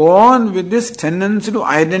we are born with this tendency to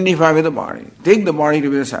identify with the body. Take the body to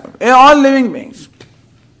be the self. All living beings.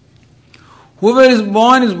 Whoever is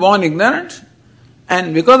born ignorant,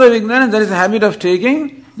 and because of ignorance there is a habit of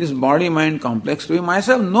taking this body-mind complex to be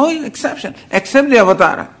myself. No exception, except the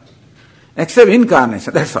avatara. Except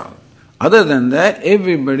incarnation, that's all. Other than that,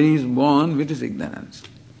 everybody is born with this ignorance.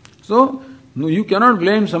 So, you cannot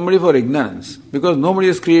blame somebody for ignorance, because nobody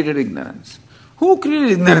has created ignorance. Who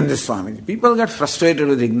created ignorance, Swamiji? People get frustrated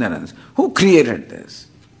with ignorance. Who created this?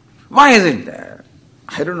 Why is it there?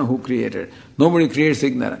 I don't know who created it. Nobody creates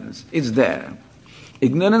ignorance. It's there.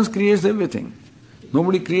 Ignorance creates everything.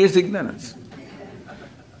 Nobody creates ignorance.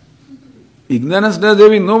 Ignorance does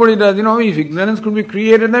everything, nobody does. If ignorance could be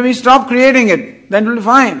created, then we stop creating it. Then it will be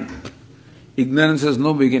fine. Ignorance has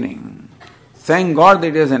no beginning. Thank God that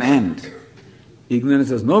it has an end. Ignorance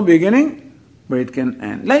has no beginning, but it can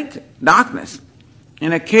end. Like darkness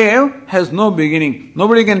in a cave has no beginning.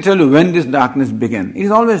 Nobody can tell you when this darkness began. It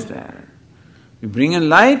is always there. You bring in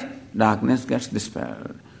light, darkness gets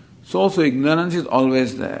dispelled. So also ignorance is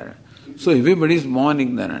always there. So everybody is born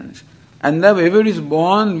ignorant. And then everybody is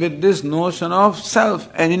born with this notion of self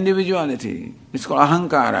and individuality. It's called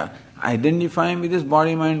ahankara. Identifying with this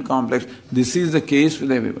body-mind complex. This is the case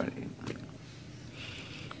with everybody.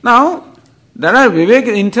 Now, there are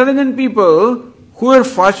intelligent people who are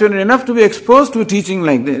fortunate enough to be exposed to a teaching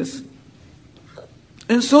like this.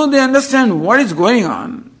 And so they understand what is going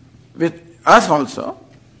on with us also.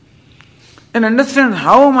 And understand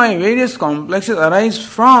how my various complexes arise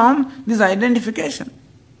from this identification.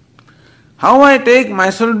 How I take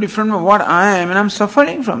myself different from what I am and I'm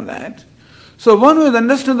suffering from that. So one who has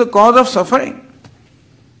understood the cause of suffering.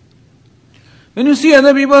 When you see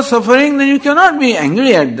other people suffering, then you cannot be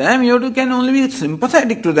angry at them. You can only be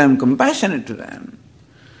sympathetic to them, compassionate to them.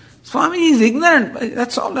 Swami is ignorant.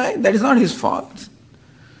 That's all right. That is not his fault.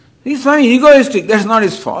 He's Swami egoistic. That's not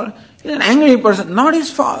his fault. He's an angry person. Not his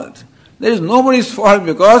fault. There is nobody's fault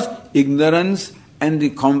because ignorance and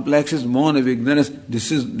the complex is born of ignorance.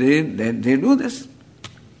 They do this.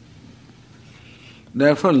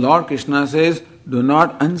 Therefore, Lord Krishna says, do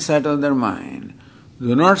not unsettle their mind.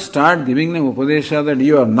 Do not start giving them upadesha that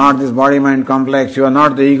you are not this body-mind complex, you are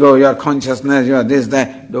not the ego, you are consciousness, you are this,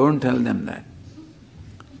 that. Don't tell them that.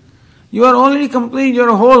 You are already complete, you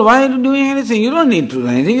are whole. Why are you doing anything? You don't need to do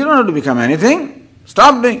anything. You don't have to become anything.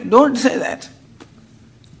 Stop doing. Don't say that.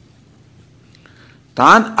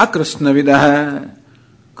 Tan akrusnavidah.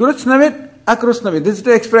 Krusnavit, akrusnavit. These are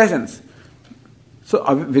the expressions. So,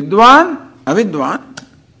 vidwan, avidwan,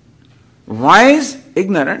 wise,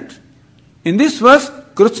 ignorant. In this verse,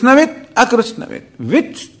 krusnavit, akrusnavit.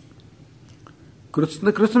 Which?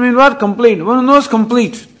 Krusna means what? Complete. One who knows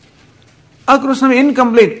complete. Akrusna means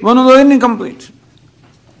incomplete. One who knows incomplete.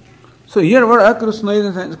 So here what akrusna is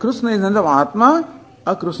in sense. Krusna is in sense of atma,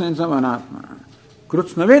 akrusna in sense of anatma.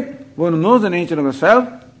 Krusnavit, one who knows the nature of the self.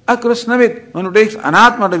 Akrusnavit, one who takes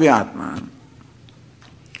anatma to be atma.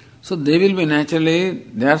 So they will be naturally,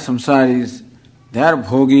 they are samsaris, they are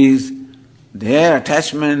bhogis, their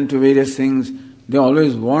attachment to various things, they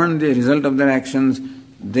always want the result of their actions.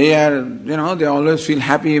 They are, they always feel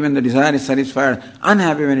happy when the desire is satisfied,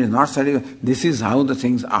 unhappy when it is not satisfied. This is how the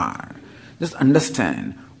things are. Just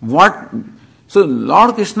understand what. So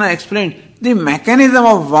Lord Krishna explained the mechanism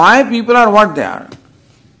of why people are what they are.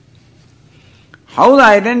 How the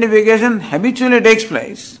identification habitually takes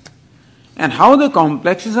place and how the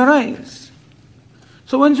complexes arise.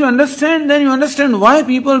 So once you understand, then you understand why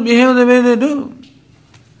people behave the way they do.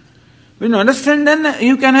 When you understand, then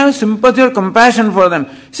you can have sympathy or compassion for them.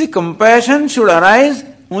 See, compassion should arise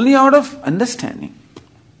only out of understanding.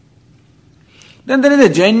 Then there is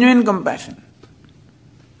a genuine compassion.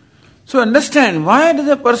 So understand, why does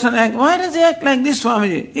a person act, why does he act like this,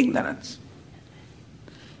 Swamiji? Ignorance.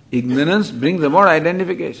 Ignorance brings about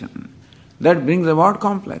identification. That brings about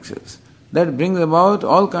complexes. That brings about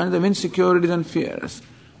all kinds of insecurities and fears.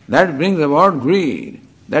 That brings about greed.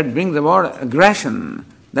 That brings about aggression.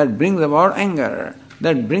 That brings about anger.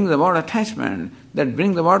 That brings about attachment. That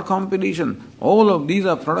brings about competition. All of these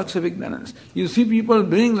are products of ignorance. You see people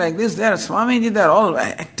doing like this, they are Swamiji, they are all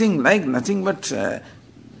acting like nothing but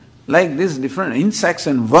like these different insects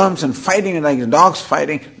and worms and fighting like dogs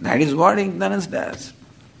fighting. That is what ignorance does.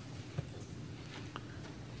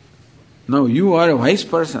 Now you are a wise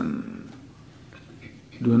person.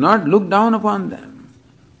 Do not look down upon them.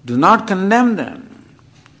 Do not condemn them.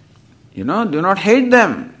 Do not hate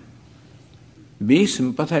them. Be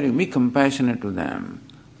sympathetic, be compassionate to them.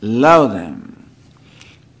 Love them.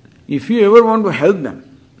 If you ever want to help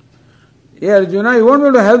them, Arjuna, you won't be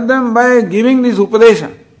able to help them by giving this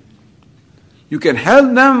upadesha. You can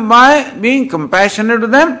help them by being compassionate to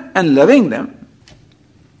them and loving them.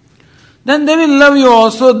 Then they will love you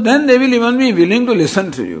also, then they will even be willing to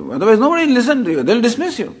listen to you. Otherwise nobody will listen to you, they will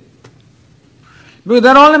dismiss you. Because they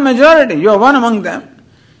are all a majority, you are one among them.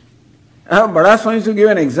 Bada Swami used to give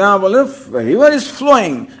an example, if a river is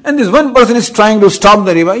flowing and this one person is trying to stop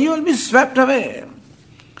the river, you will be swept away.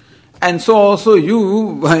 And so also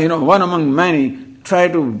you, one among many, try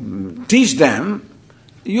to teach them,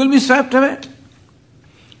 you will be swept away.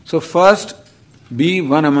 So first, be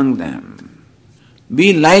one among them.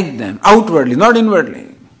 Be like them, outwardly, not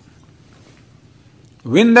inwardly.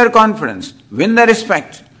 Win their confidence, win their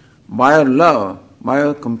respect by your love, by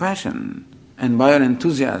your compassion, and by your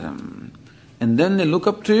enthusiasm. And then they look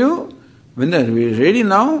up to you. When they are ready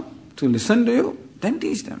now to listen to you, then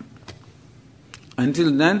teach them.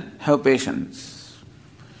 Until then, have patience.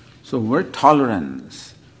 So word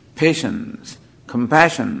tolerance, patience,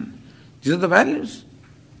 compassion, these are the values.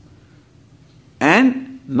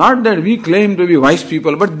 And not that we claim to be wise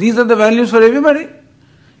people, but these are the values for everybody.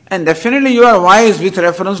 And definitely you are wise with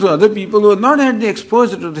reference to other people who have not had the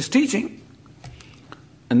exposure to this teaching.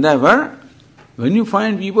 And therefore, when you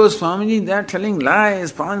find people, Swamiji, they are telling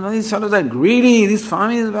lies, these fellows are greedy, these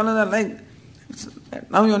Swamis fellows are like...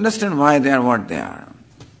 Now you understand why they are what they are.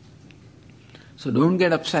 So don't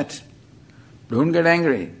get upset. Don't get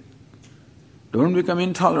angry. Don't become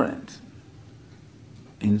intolerant.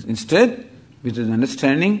 Instead, with an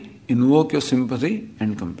understanding, invoke your sympathy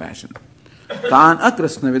and compassion. Tan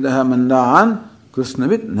akrishnavidah mandan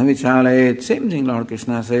krishnavit navichalayet. Same thing Lord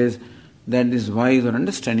Krishna says, that this wise or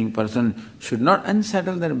understanding person should not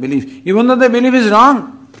unsettle their belief, even though their belief is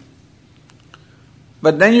wrong.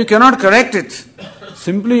 But then you cannot correct it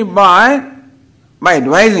simply by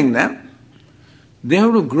advising them. They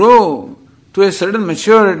have to grow to a certain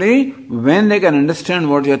maturity when they can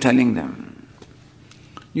understand what you are telling them.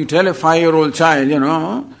 You tell a 5-year-old child,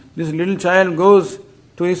 this little child goes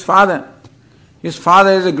to his father. His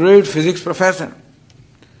father is a great physics professor.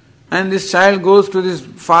 And this child goes to this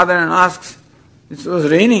father and asks, it was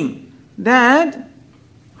raining. Dad,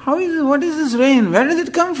 what is this rain? Where does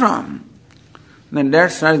it come from? Then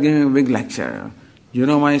dad starts giving a big lecture.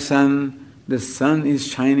 My son, the sun is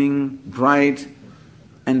shining bright,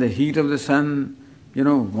 and the heat of the sun,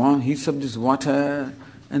 warm heats up this water,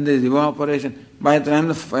 and there is evaporation. By the time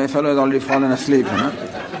the fellow has already fallen asleep,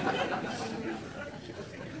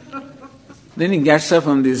 Then he gets up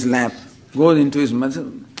from this lap, goes into his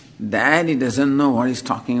mother. Dad, he doesn't know what he's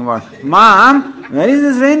talking about. Mom, where is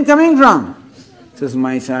this rain coming from? Says,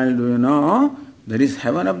 my child, do you know there is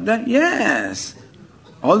heaven up there? Yes.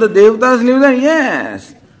 All the devatas live there?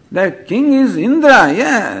 Yes. The king is Indra?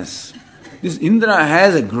 Yes. This Indra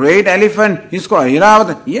has a great elephant. He's called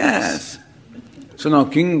Airavata. Yes. So now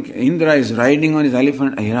King Indra is riding on his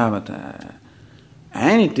elephant Airavata.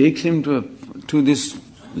 And he takes him to this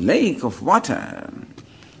lake of water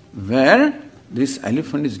where this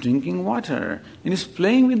elephant is drinking water and is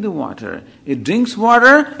playing with the water. It drinks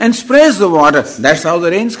water and sprays the water. That's how the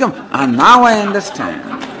rains come. And now I understand.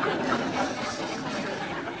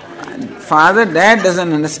 Father, dad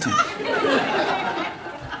doesn't understand.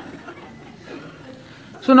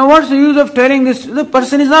 So now what's the use of telling this? The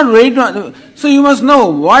person is not ready to... So you must know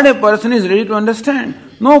what a person is ready to understand.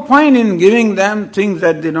 No point in giving them things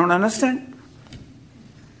that they don't understand.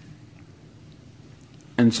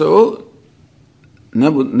 And so,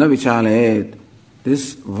 na vichalayet,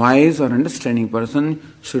 this wise or understanding person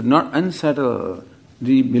should not unsettle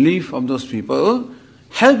the belief of those people.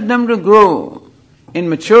 Help them to grow in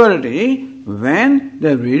maturity when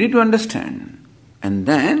they are ready to understand. And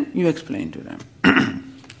then you explain to them.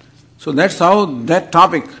 So that's how that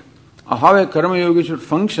topic of how a karma yogi should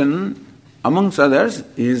function amongst others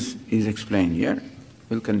is explained here.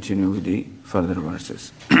 We'll continue with the further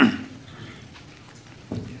verses.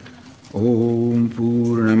 Om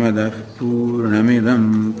Purnamadah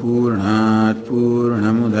Purnamidam Purnat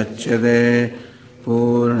Purnamudachyate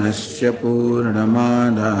Purnasya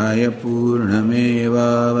Purnamadaya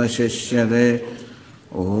Purnameva Vashishyate.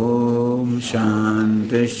 Om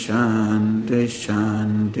Shanti Shanti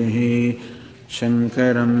Shanti.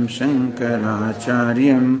 Shankaram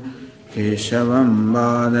Shankaracharyam Keshavam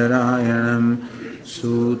Badarayanam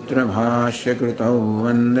Sutra Bhashya Krutau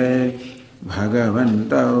Vande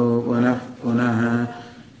Bhagavantau Punah Punah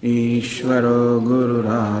Ishvaro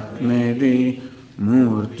Gururatmeti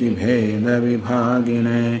Murti Bheda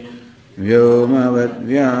Vibhagine Vyomavad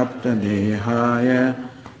Vyapta Dehaya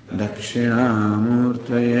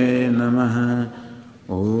Dakshinamurtaye Namaha.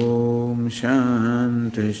 Om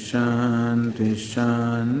Shanti Shanti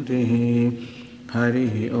Shanti.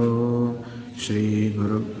 Hari Om. Shri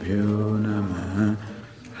Gurubhyo Namaha.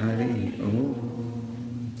 Hari Om.